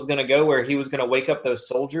film was going to go where he was going to wake up those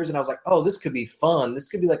soldiers, and I was like, oh, this could be fun. This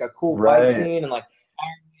could be like a cool fight scene, and like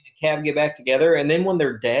Iron Man and Cap get back together. And then when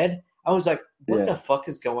they're dead, I was like, what the fuck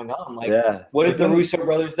is going on? Like, what have the Russo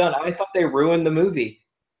brothers done? I thought they ruined the movie.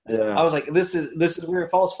 Yeah. I was like, this is where it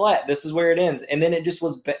falls flat. This is where it ends. And then it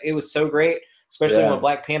was so great, especially when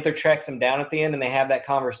Black Panther tracks him down at the end and they have that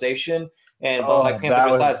conversation. And Black Panther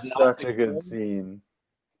decides not to. Such a good scene.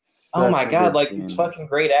 Oh my God! Like these fucking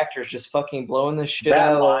great actors just fucking blowing this shit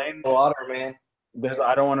out of the water, man.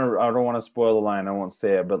 I don't want to spoil the line. I won't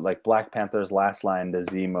say it, but like Black Panther's last line to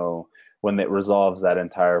Zemo when it resolves that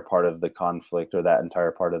entire part of the conflict or that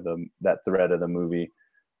entire part of that thread of the movie.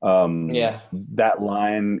 That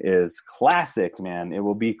line is classic, man. It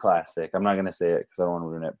will be classic. I'm not gonna say it because I don't want to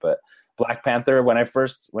ruin it. But Black Panther, when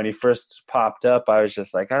he first popped up, I was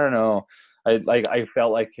just like, I don't know. I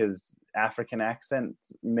felt like his African accent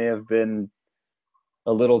may have been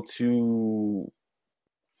a little too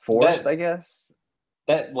forced, I guess.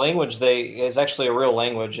 That language is actually a real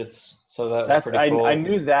language. That's pretty cool. I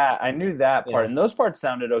knew that part, and those parts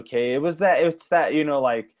sounded okay. It's that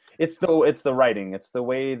like it's the writing, it's the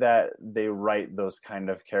way that they write those kind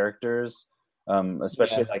of characters,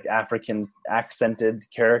 especially like African accented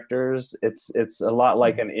characters. It's a lot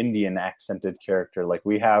like an Indian accented character. Like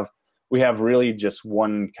we have really just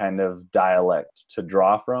one kind of dialect to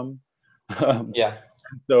draw from.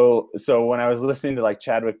 So when I was listening to like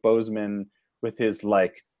Chadwick Boseman with his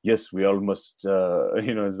like, yes, we all must,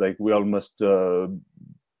 it's like we all must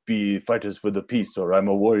be fighters for the peace, or I'm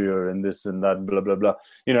a warrior, and this and that, blah blah blah.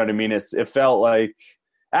 You know what I mean? It felt like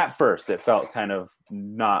at first it felt kind of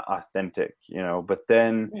not authentic, But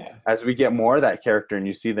then as we get more of that character, and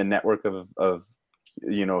you see the network of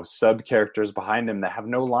sub characters behind him that have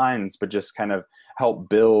no lines, but just kind of help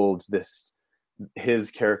build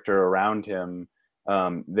his character around him.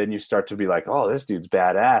 Then you start to be like, oh, this dude's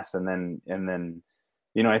badass. And then,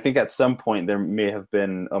 I think at some point there may have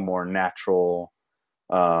been a more natural,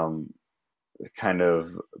 kind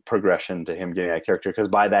of progression to him getting that character. Because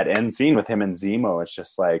by that end scene with him and Zemo, it's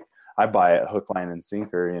just like, I buy it hook, line, and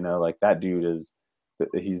sinker, like that dude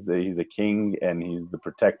he's a king, and he's the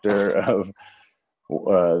protector of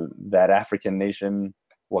that African nation,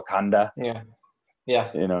 Wakanda.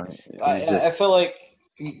 I feel like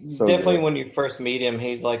definitely when you first meet him,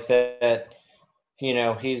 he's like that.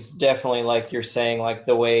 He's definitely like you're saying, like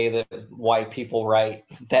the way that white people write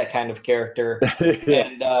that kind of character.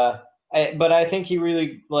 And but I think he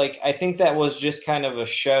really I think that was just kind of a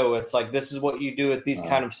show. It's like, this is what you do at these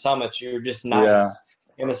kind of summits. You're just nice.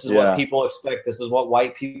 And this is what people expect. This is what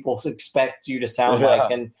white people expect you to sound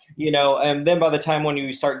like. And, and then by the time when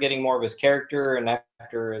you start getting more of his character and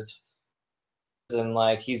after and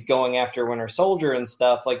like he's going after Winter Soldier and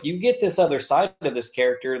stuff, like you get this other side of this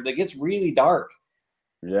character that gets really dark.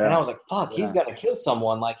 Yeah. And I was like, fuck, he's got to kill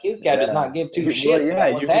someone. Like his guy does not give two shits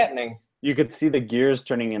about what's happening. You could see the gears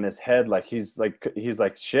turning in his head. Like he's like,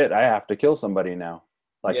 shit, I have to kill somebody now.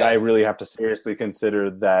 Like I really have to seriously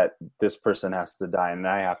consider that this person has to die, and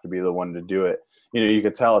I have to be the one to do it. You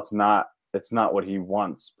could tell it's not what he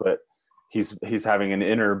wants, but he's having an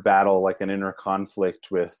inner battle, like an inner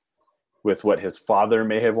conflict with what his father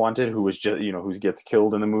may have wanted, who was just who gets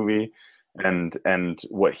killed in the movie, and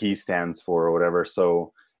what he stands for or whatever.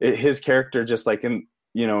 So his character just like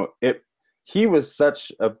he was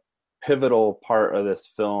such a pivotal part of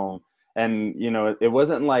this film, and it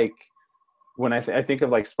wasn't like. When I think of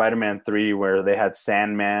like Spider-Man 3, where they had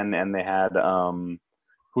Sandman and they had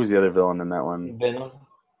who's the other villain in that one? Venom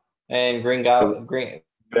and Green Goblin.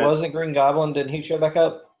 Wasn't Green Goblin? Didn't he show back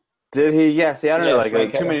up? Did he? Yeah. See, I don't know, like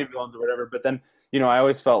too many villains or whatever. But then I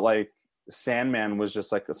always felt like Sandman was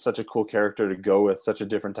just like such a cool character to go with, such a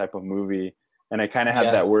different type of movie. And I kind of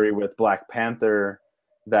had that worry with Black Panther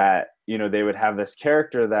that they would have this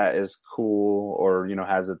character that is cool or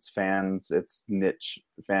has its fans, its niche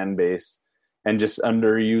fan base, and just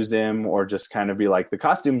underuse him, or just kind of be like, the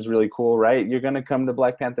costume's really cool, right? You're going to come to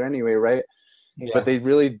Black Panther anyway, right? Yeah. But they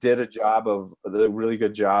really did a really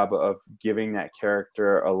good job of giving that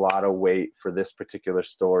character a lot of weight for this particular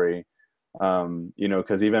story.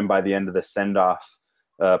 Because even by the end of the send-off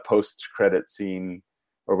post-credit scene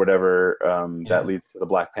or whatever that leads to the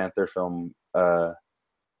Black Panther film,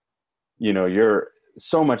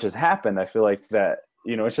 so much has happened. I feel like that,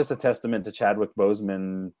 it's just a testament to Chadwick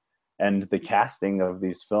Boseman and the casting of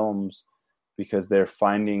these films, because they're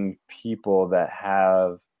finding people that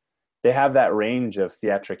have that range of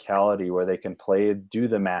theatricality where they can do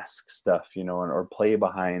the mask stuff, or play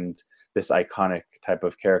behind this iconic type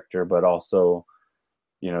of character, but also,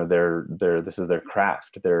 this is their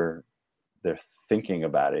craft. They're thinking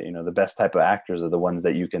about it. The best type of actors are the ones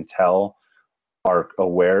that you can tell are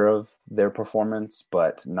aware of their performance,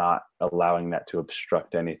 but not allowing that to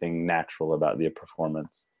obstruct anything natural about the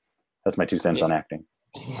performance. That's my 2 cents on acting.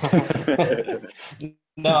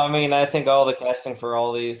 No, I mean, I think all the casting for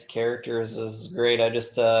all these characters is great. I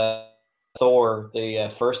just Thor,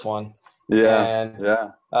 the first one. Yeah, and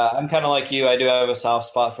yeah. I'm kind of like you. I do have a soft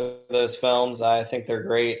spot for those films. I think they're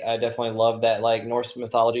great. I definitely love that like Norse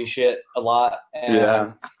mythology shit a lot,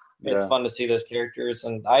 and it's fun to see those characters.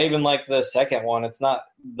 And I even like the second one. It's not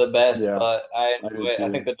the best, but I enjoy it. I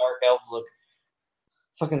think the dark elves look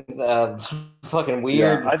fucking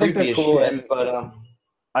weird and I think creepy they're as cool. shit. And but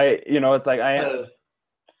it's like I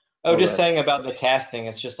was just saying about the casting.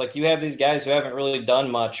 It's just like you have these guys who haven't really done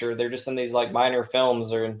much, or they're just in these like minor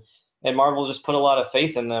films, and Marvel just put a lot of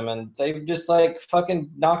faith in them, and they've just like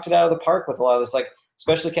fucking knocked it out of the park with a lot of this. Like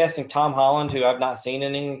especially casting Tom Holland, who I've not seen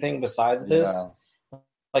in anything besides this,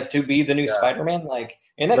 like to be the new Spider-Man. Like,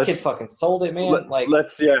 and that kid fucking sold it, man.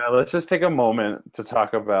 Let's just take a moment to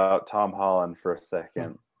talk about Tom Holland for a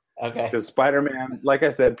second. Okay. Because Spider-Man, like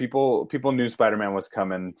I said, people knew Spider-Man was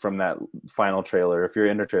coming from that final trailer. If you're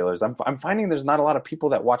into trailers, I'm finding there's not a lot of people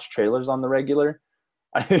that watch trailers on the regular.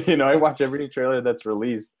 I watch every trailer that's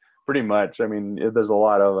released pretty much. I mean, there's a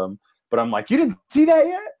lot of them, but I'm like, you didn't see that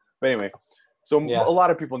yet? But anyway, so a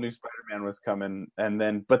lot of people knew Spider-Man was coming,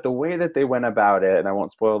 but the way that they went about it, and I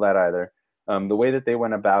won't spoil that either. The way that they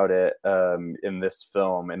went about it in this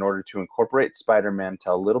film, in order to incorporate Spider-Man,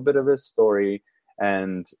 tell a little bit of his story.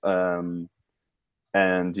 And also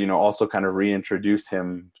kind of reintroduce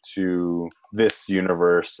him to this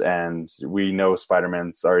universe. And we know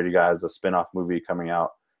Spider-Man's already has a spin-off movie coming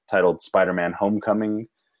out titled Spider-Man Homecoming,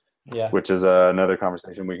 which is another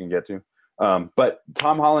conversation we can get to. But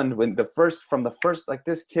Tom Holland, from the first, like,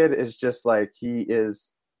 this kid is just like,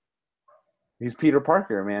 he's Peter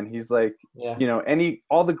Parker, man. He's like,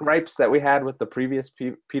 all the gripes that we had with the previous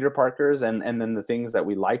Peter Parkers, and then the things that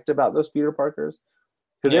we liked about those Peter Parkers,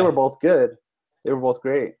 because they were both good. They were both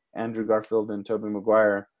great, Andrew Garfield and Tobey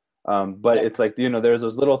Maguire. But it's like, there's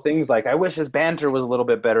those little things like, I wish his banter was a little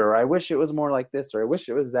bit better, or I wish it was more like this, or I wish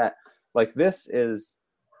it was that. Like, this is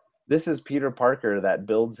Peter Parker that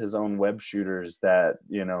builds his own web shooters, that,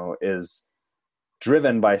 is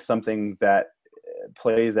driven by something that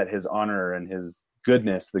plays at his honor and his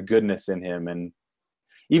goodness, the goodness in him. And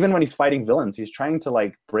even when he's fighting villains, he's trying to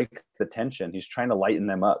like break the tension. He's trying to lighten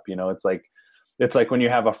them up. It's like when you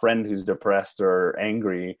have a friend who's depressed or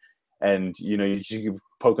angry, and you keep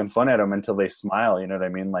poking fun at them until they smile. You know what I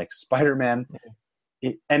mean? Like Spider-Man,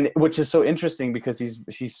 and which is so interesting because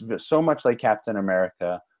he's so much like Captain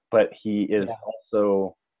America, but he is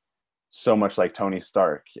also so much like Tony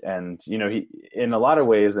Stark. And he, in a lot of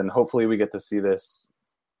ways, and hopefully we get to see this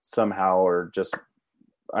somehow, or just,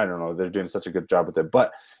 I don't know, they're doing such a good job with it.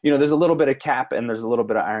 But there's a little bit of Cap and there's a little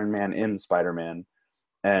bit of Iron Man in Spider-Man,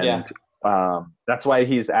 and that's why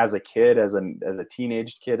he's, as a kid, as a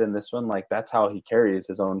teenage kid in this one, like, that's how he carries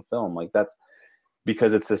his own film. Like, that's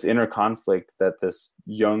because it's this inner conflict that this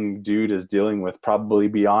young dude is dealing with, probably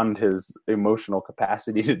beyond his emotional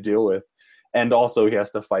capacity to deal with. And also he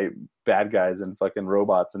has to fight bad guys and fucking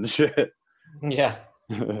robots and shit. Yeah.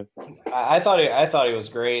 I thought he was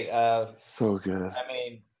great. So good.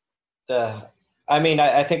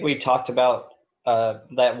 I think we talked about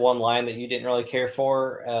that one line that you didn't really care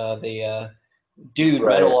for, the dude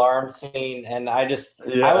metal arm scene, and I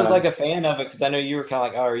was like a fan of it because I know you were kind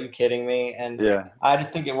of like, oh, are you kidding me? And I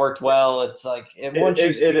just think it worked well. It's like once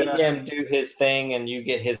you see him do his thing and you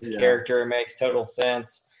get his character, it makes total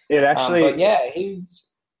sense. It actually,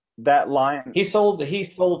 that line, he sold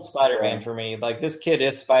Spider-Man for me. Like, this kid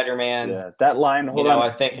is Spider-Man. Yeah, that line. I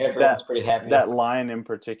think everyone's pretty happy. That line in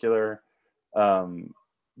particular,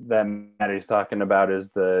 that Maddie's talking about, is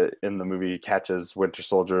in the movie, he catches Winter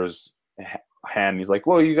Soldier's hand. He's like,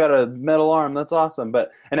 "Whoa, you got a metal arm? That's awesome!"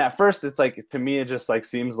 And at first, it's like, to me, it just like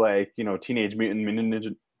seems like Teenage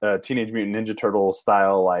Mutant Ninja Turtle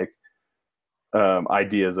style, like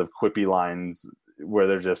ideas of quippy lines where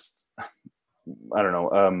they're just, I don't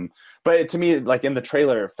know. But to me, like, in the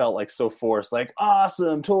trailer, it felt like so forced, like,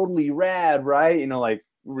 awesome, totally rad, right? Like,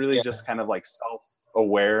 really just kind of like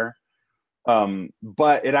self-aware.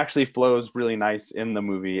 But it actually flows really nice in the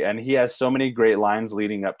movie, and he has so many great lines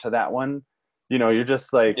leading up to that one. You're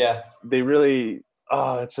just like, they really,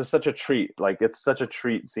 it's just such a treat. Like, it's such a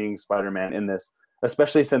treat seeing Spider-Man in this,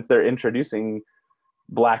 especially since they're introducing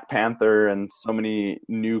Black Panther and so many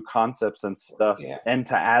new concepts and stuff. And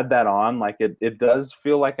to add that on, like, it does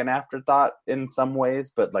feel like an afterthought in some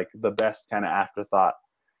ways, but like the best kind of afterthought.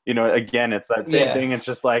 Again, it's that same thing. It's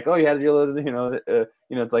just like, oh yeah,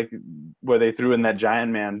 it's like where they threw in that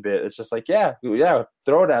Giant Man bit. It's just like, throw it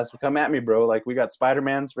at us, come at me, bro. Like, we got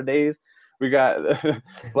Spider-Mans for days, We got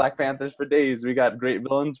Black Panthers for days. We got great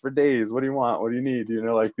villains for days. What do you want? What do you need? You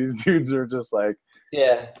know, like these dudes are just like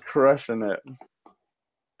crushing it.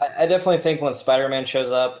 I definitely think when Spider-Man shows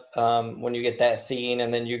up, when you get that scene,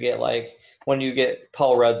 and then you get when you get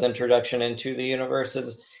Paul Rudd's introduction into the universe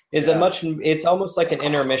is it's almost like an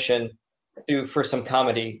intermission for some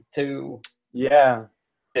comedy to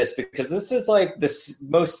this, because this is like the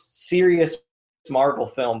most serious Marvel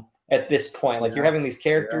film at this point. Like you're having these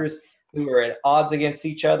characters who are at odds against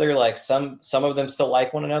each other. Like some of them still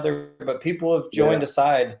like one another, but people have joined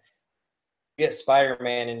aside. Get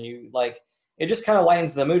Spider-Man, and you like it just kind of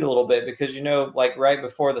lightens the mood a little bit, because like right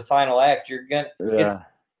before the final act, it's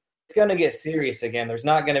gonna get serious again. There's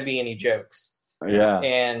not gonna be any jokes.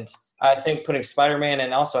 And I think putting Spider-Man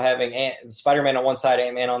and also having Spider-Man on one side,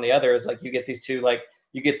 Ant-Man on the other, is like you get these two, like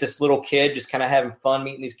you get this little kid just kind of having fun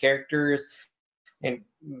meeting these characters and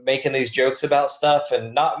making these jokes about stuff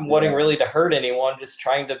and not wanting really to hurt anyone, just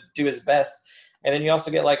trying to do his best. And then you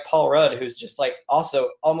also get like Paul Rudd, who's just like also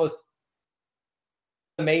almost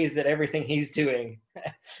amazed at everything he's doing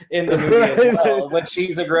in the movie as well, when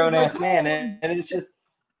she's a grown-ass man. And it's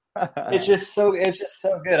just so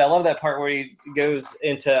good. I love that part where he goes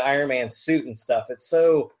into Iron Man's suit and stuff. It's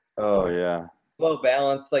so well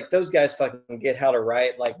balanced. Like those guys fucking get how to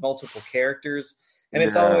write like multiple characters, and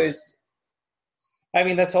it's always, I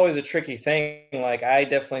mean, that's always a tricky thing. Like I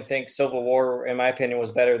definitely think Civil War, in my opinion, was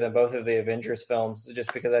better than both of the Avengers films,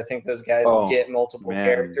 just because I think those guys get multiple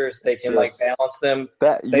characters. They can like balance them.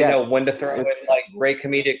 They know when to throw in like great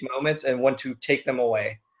comedic moments and when to take them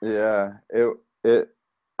away. Yeah,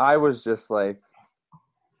 I was just like,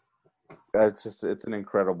 it's an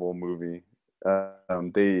incredible movie. I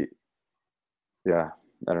don't know,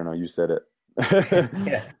 you said it.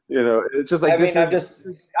 It's just like,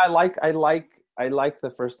 I like the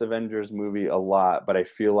first Avengers movie a lot, but I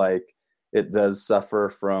feel like it does suffer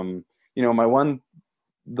from, my one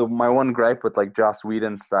gripe with like Joss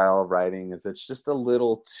Whedon's style of writing is it's just a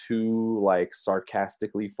little too like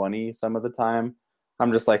sarcastically funny some of the time.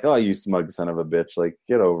 I'm just like, oh, you smug son of a bitch, like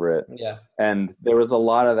get over it. Yeah. And there was a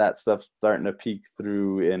lot of that stuff starting to peek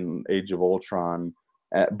through in Age of Ultron.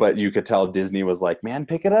 But you could tell Disney was like, man,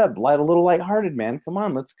 pick it up, a little lighthearted, man. Come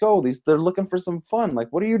on, let's go. They're looking for some fun. Like,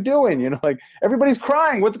 what are you doing? Like everybody's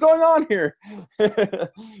crying. What's going on here?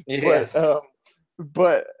 But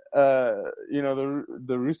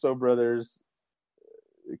the Russo brothers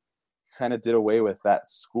kind of did away with that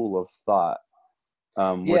school of thought,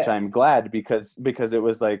 which I'm glad, because it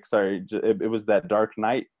was like, it was that Dark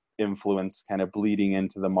Knight influence kind of bleeding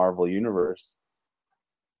into the Marvel universe.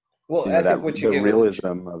 Well, I think what you get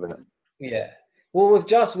realism of it. Yeah. Well, with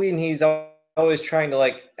Joss Whedon, he's always trying to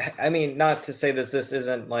like. I mean, not to say this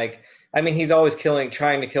isn't like. I mean, he's always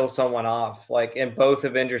trying to kill someone off. Like in both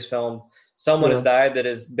Avengers films, someone has died that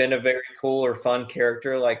has been a very cool or fun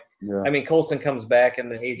character. Like, I mean, Coulson comes back in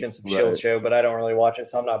the Agents of S.H.I.E.L.D. show, but I don't really watch it,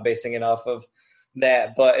 so I'm not basing it off of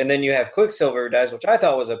that. And then you have Quicksilver who dies, which I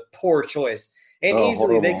thought was a poor choice, and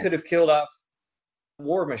easily horrible. They could have killed off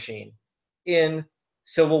War Machine in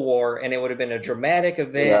Civil War, and it would have been a dramatic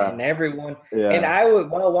event, and everyone. And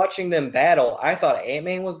while watching them battle, I thought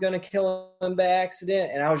Ant-Man was going to kill him by accident,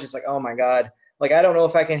 and I was just like, oh my god, like I don't know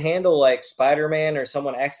if I can handle like Spider-Man or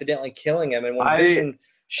someone accidentally killing him. And when Vision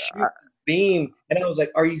shoots his beam, and I was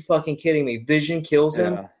like, are you fucking kidding me? Vision kills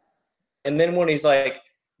him, and then when he's like,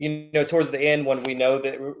 towards the end when we know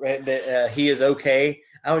that he is okay,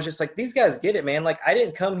 I was just like, these guys get it, man. Like I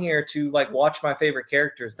didn't come here to like watch my favorite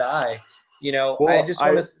characters die. I just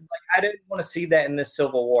want to I didn't want to see that in this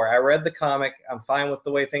Civil War. I read the comic. I'm fine with the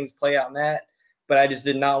way things play out in that, but I just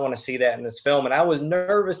did not want to see that in this film. And I was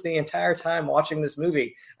nervous the entire time watching this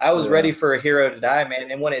movie. I was ready for a hero to die, man.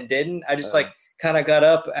 And when it didn't, I just kind of got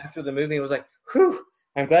up after the movie and was like, whew,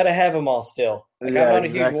 I'm glad I have him all still. Like, I'm not a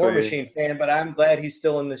huge War Machine fan, but I'm glad he's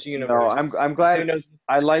still in this universe. No, I'm glad.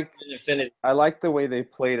 I like the way they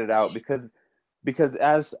played it out, because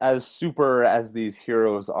as super as these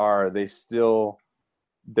heroes are, they still,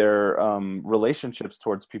 their relationships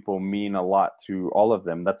towards people mean a lot to all of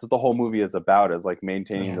them. That's what the whole movie is about, is like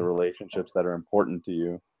maintaining the relationships that are important to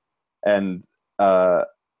you. And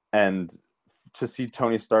to see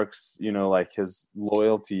Tony Stark's, like his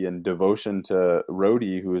loyalty and devotion to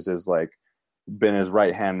Rhodey, who is been his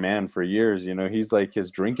right hand man for years. He's like his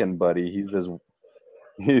drinking buddy. He's his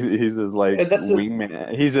like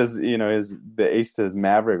wingman. He's the ace to his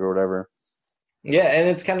maverick or whatever. Yeah, and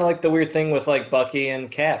it's kind of like the weird thing with like Bucky and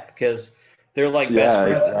Cap, because they're like best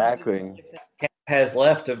friends. Exactly. Cap has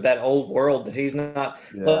left of that old world that he's not.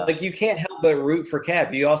 Like you can't help but root for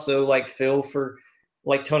Cap. You also like feel for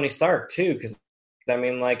like Tony Stark too, because I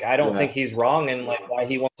mean, like, I don't think he's wrong in like why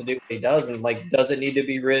he wants to do what he does, and like, does it need to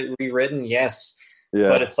be rewritten? Yes,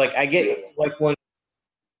 but it's like I get like when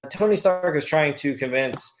Tony Stark is trying to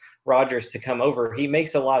convince Rogers to come over, he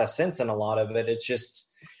makes a lot of sense in a lot of it. It's just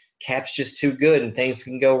Cap's just too good, and things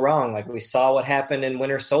can go wrong. Like we saw what happened in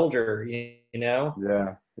Winter Soldier, you know.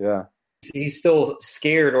 Yeah. He's still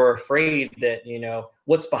scared or afraid that, you know,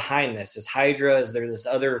 what's behind this? Is Hydra? Is there this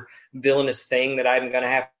other villainous thing that I'm going to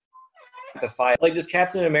have to fight? Like, does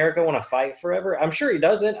Captain America want to fight forever? I'm sure he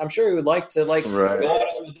doesn't. I'm sure he would like to, like, go out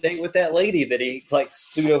on a date with that lady that he, like,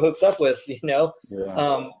 pseudo hooks up with, you know?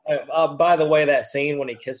 By the way, that scene when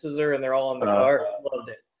he kisses her and they're all in the car, I loved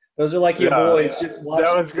it. Those are like your boys. Just watch.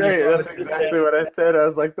 That was great. That's exactly what I said. I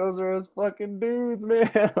was like, "Those are his fucking dudes,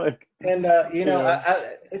 man!" Like, and you know,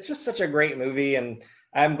 it's just such a great movie, and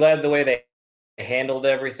I'm glad the way they handled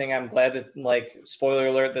everything. I'm glad that, like, spoiler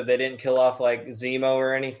alert, that they didn't kill off like Zemo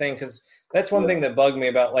or anything, because that's one thing that bugged me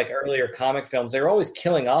about like earlier comic films. They were always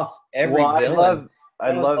killing off every villain.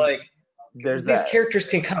 I love like these characters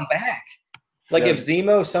can come back. Like, if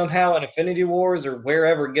Zemo somehow in Infinity Wars or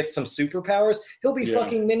wherever gets some superpowers, he'll be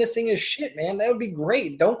fucking menacing as shit, man. That would be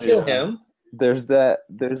great. Don't kill him. There's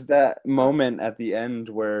that moment at the end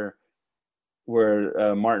where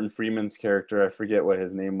Martin Freeman's character, I forget what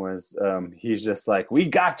his name was, he's just like, "We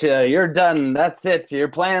gotcha, you're done, that's it, your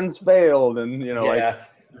plans failed," and you know, like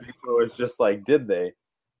Zemo is just like, "Did they?"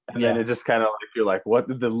 And then it just kind of like, you're like, what?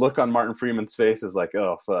 The look on Martin Freeman's face is like,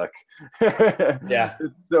 oh, fuck.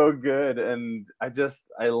 It's so good. And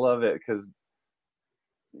I love it because,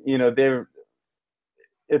 you know,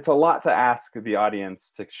 it's a lot to ask the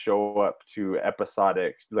audience to show up to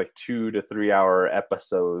episodic, like 2 to 3 hour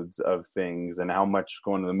episodes of things, and how much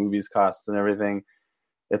going to the movies costs and everything.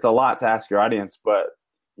 It's a lot to ask your audience, but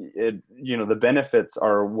you know, the benefits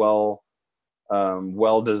are well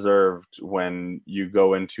deserved when you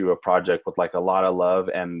go into a project with like a lot of love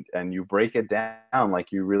and you break it down, like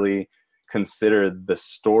you really consider the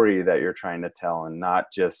story that you're trying to tell, and not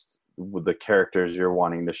just with the characters you're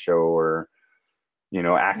wanting to show, or, you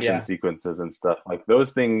know, action sequences and stuff like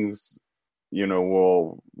those things, you know,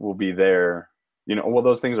 will be there, you know. Well,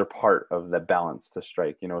 those things are part of the balance to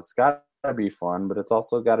strike, you know. It's got to be fun, but it's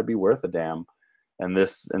also got to be worth a damn. And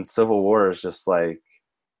Civil War is just like,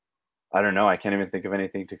 I don't know. I can't even think of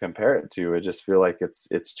anything to compare it to. I just feel like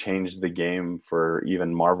it's changed the game for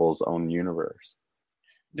even Marvel's own universe.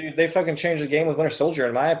 Dude, they fucking changed the game with Winter Soldier,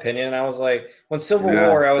 in my opinion. And I was like, when Civil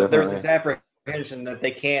War, there was this apprehension that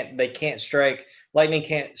they can't strike. Lightning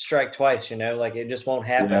can't strike twice, you know, like it just won't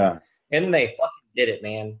happen. Yeah. And then they fucking did it,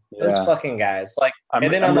 man. Those fucking guys. Like, I'm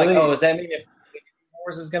like, oh, does that mean if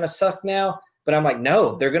Wars is gonna suck now? But I'm like,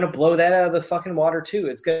 no, they're gonna blow that out of the fucking water too.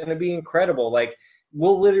 It's gonna be incredible. Like,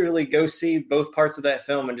 we'll literally go see both parts of that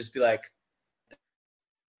film and just be like,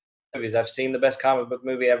 movies. I've seen the best comic book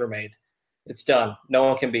movie ever made. It's done. No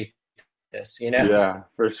one can beat this, you know? Yeah,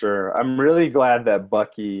 for sure. I'm really glad that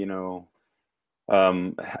Bucky, you know,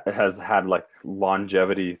 has had like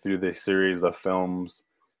longevity through this series of films,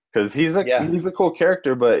 because he's a cool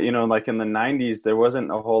character. But, you know, like in the 90s, there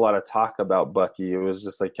wasn't a whole lot of talk about Bucky. It was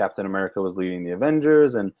just like Captain America was leading the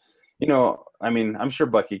Avengers, and, you know, I mean, I'm sure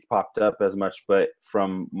Bucky popped up as much, but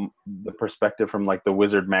from the perspective, from like the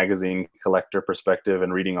Wizard magazine collector perspective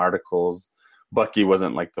and reading articles, Bucky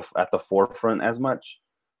wasn't like at the forefront as much.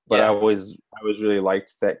 But I always really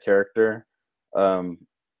liked that character,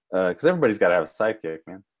 because everybody's got to have a sidekick,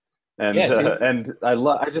 man. And and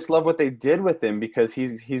I just love what they did with him, because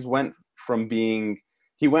he went from being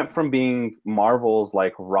Marvel's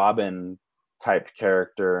like Robin type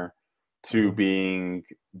character to being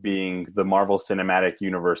the Marvel Cinematic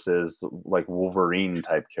Universe's like Wolverine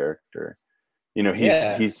type character. You know, he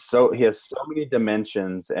has so many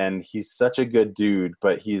dimensions, and he's such a good dude,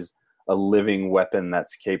 but he's a living weapon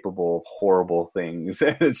that's capable of horrible things.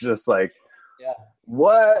 And it's just like,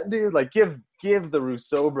 what, dude? Like, give the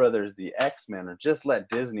Russo brothers the X-Men, or just let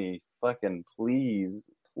Disney fucking please.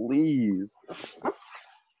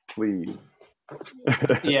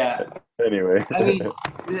 Yeah. Anyway, I mean,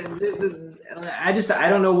 I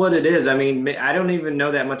don't know what it is. I mean, I don't even know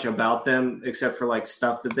that much about them except for like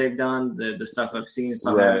stuff that they've done, the stuff I've seen and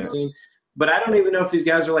stuff I haven't seen. But I don't even know if these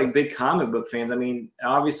guys are like big comic book fans. I mean,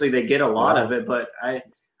 obviously they get a lot of it, but I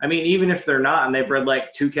mean, even if they're not, and they've read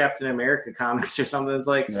like 2 Captain America comics or something, it's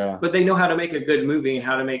like, but they know how to make a good movie and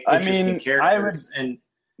how to make interesting characters.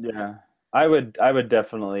 I would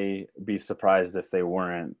definitely be surprised if they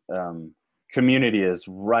weren't. Community is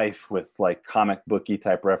rife with like comic booky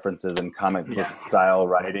type references and comic book style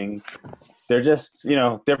writing. They're just, you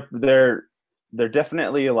know, they're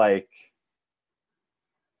definitely like,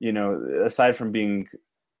 you know, aside from being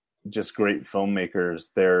just great filmmakers,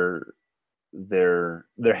 they're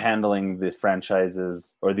handling the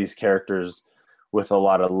franchises or these characters with a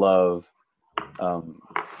lot of love,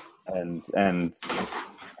 and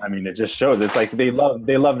I mean, it just shows. It's like they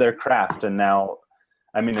love their craft, and now,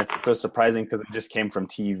 I mean, it's so surprising because it just came from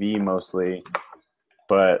TV mostly.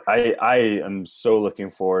 But I am so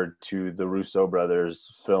looking forward to the Russo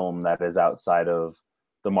brothers film that is outside of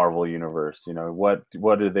the Marvel universe. You know, what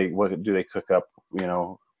do they cook up? You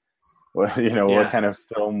know, what kind of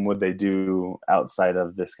film would they do outside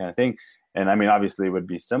of this kind of thing? And I mean, obviously it would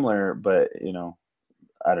be similar, but you know,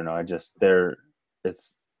 I don't know.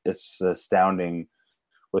 It's astounding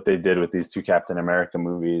what they did with these two Captain America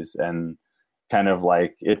movies, and kind of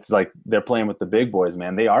like, it's like they're playing with the big boys,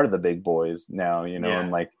 man. They are the big boys now, you know, and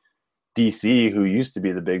like DC, who used to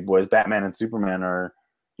be the big boys, Batman and Superman are,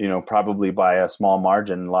 you know, probably by a small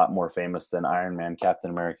margin, a lot more famous than Iron Man,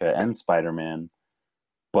 Captain America, and Spider-Man.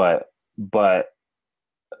 But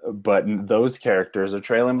those characters are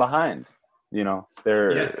trailing behind, you know.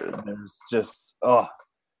 There's just,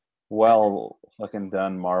 well fucking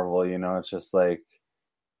done, Marvel. You know, it's just like,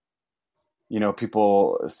 you know,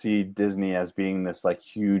 people see Disney as being this like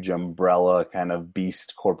huge umbrella kind of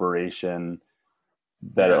beast corporation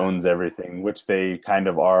that owns everything, which they kind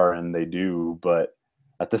of are, and they do. But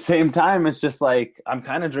at the same time, it's just like, I'm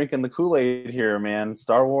kind of drinking the Kool-Aid here, man.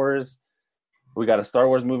 Star Wars, we got a Star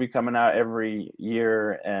Wars movie coming out every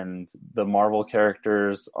year, and the Marvel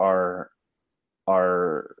characters are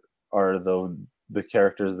the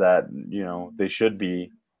characters that, you know, they should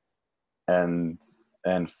be.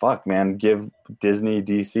 And fuck, man, give Disney,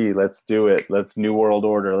 DC, let's do it. Let's New World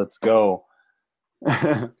Order. Let's go.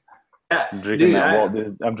 I'm drinking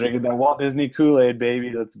that Walt Disney Kool-Aid,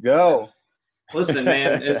 baby. Let's go. Listen,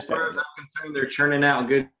 man, as far as I'm concerned, they're churning out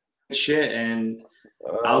good shit, and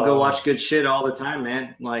I'll go watch good shit all the time,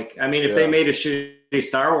 man. Like, I mean, if they made a shitty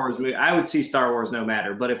Star Wars movie, I would see Star Wars no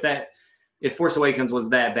matter. But if Force Awakens was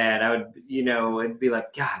that bad, I would, you know, it'd be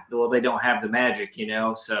like, God, well, they don't have the magic, you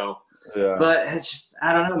know, so. Yeah. But it's just,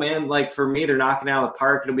 I don't know, man. Like, for me, they're knocking out of the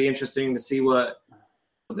park. It'll be interesting to see what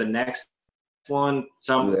the next one.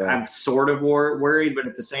 I'm sort of worried, but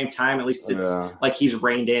at the same time, at least it's like he's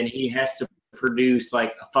reined in. He has to produce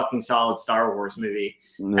like a fucking solid Star Wars movie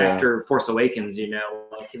after Force Awakens. You know,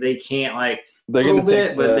 like they can't like a little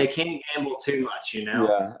bit, but they can't gamble too much. You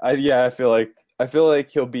know. I feel like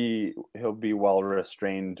he'll be well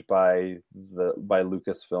restrained by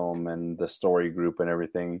Lucasfilm and the story group and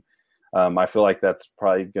everything. I feel like that's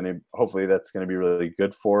probably hopefully that's going to be really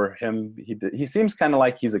good for him. He seems kind of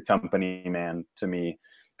like he's a company man to me,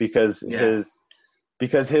 because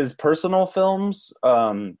his personal films,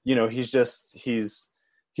 you know, he's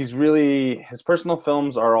really, his personal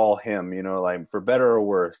films are all him, you know, like for better or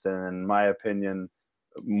worse. And in my opinion,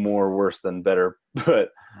 more worse than better. But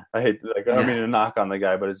I don't mean to knock on the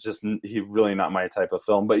guy, but it's just, he's really not my type of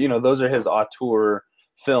film. But, you know, those are his auteur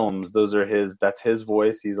films. That's his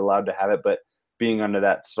voice. He's allowed to have it. But being under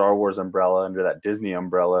that Star Wars umbrella, under that Disney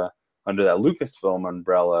umbrella, under that Lucasfilm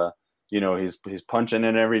umbrella, you know, he's punching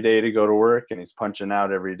in every day to go to work, and he's punching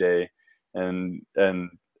out every day. And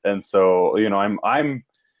so, you know, I'm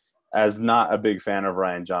as not a big fan of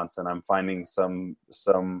Rian Johnson, I'm finding some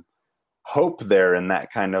hope there in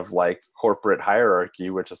that kind of like corporate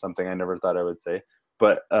hierarchy, which is something I never thought I would say.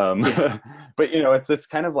 But but you know, it's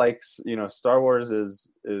kind of like, you know, Star Wars is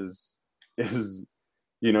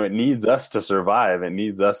you know, it needs us to survive. It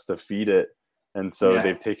needs us to feed it. And so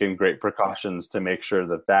they've taken great precautions to make sure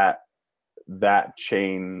that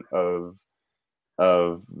chain of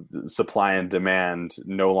supply and demand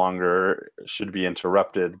no longer should be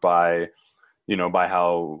interrupted by, you know, by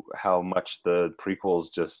how much the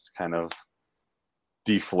prequels just kind of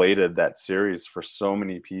deflated that series for so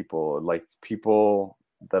many people. Like, people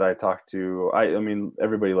that I talk to, I mean,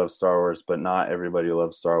 everybody loves Star Wars, but not everybody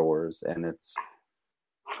loves Star Wars. And it's,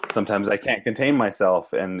 sometimes I can't contain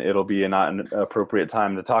myself, and it'll be not an appropriate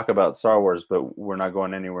time to talk about Star Wars, but we're not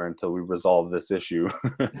going anywhere until we resolve this issue.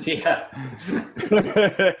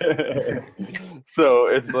 So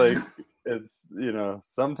it's like, it's, you know,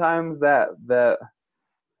 sometimes that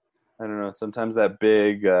I don't know, sometimes that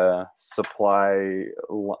big supply,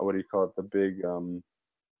 what do you call it? The big, you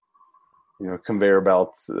know, conveyor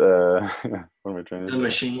belts. What am I trying to say? The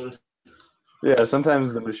machine. Yeah,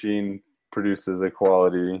 sometimes the machine produces a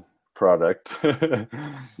quality product.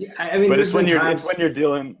 Yeah, I mean, but it's when you're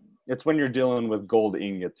dealing with gold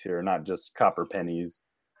ingots here, not just copper pennies.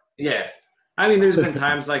 Yeah, I mean, there's been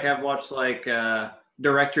times like I've watched like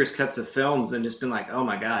director's cuts of films and just been like, oh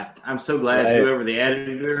my god, I'm so glad whoever the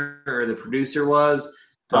editor or the producer was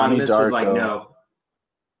on this was like, no.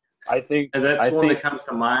 I think that comes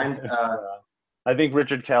to mind. I think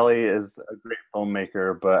Richard Kelly is a great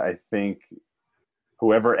filmmaker, but I think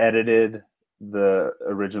whoever edited the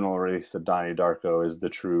original release of Donnie Darko is the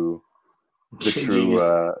true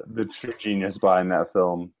genius behind that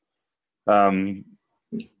film.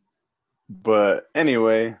 But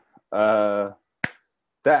anyway,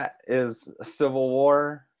 that is Civil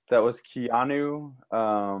War. That was KEANU.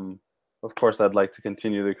 Of course, I'd like to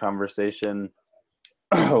continue the conversation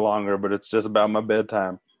longer, but it's just about my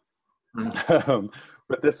bedtime.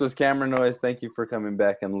 But this was Camera Noize. Thank you for coming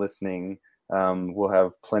back and listening. We'll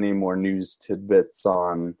have plenty more news tidbits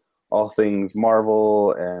on all things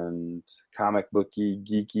Marvel and comic booky,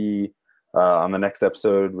 geeky. On the next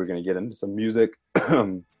episode, we're going to get into some music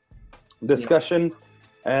discussion.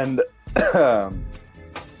 And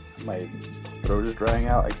my throat is drying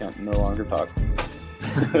out. I can't no longer talk.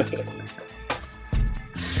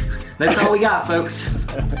 That's all we got, folks.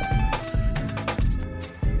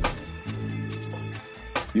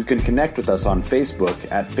 You can connect with us on Facebook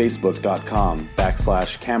at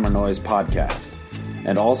facebook.com/Camera Noize Podcast,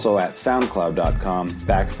 and also at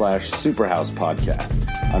soundcloud.com/Superhouse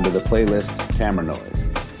Podcast under the playlist Camera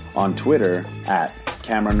Noize, on Twitter at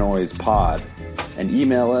Camera Noize Pod, and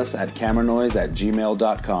email us at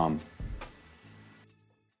cameranoise@gmail.com.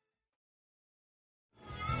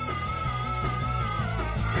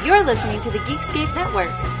 You're listening to the Geekscape Network.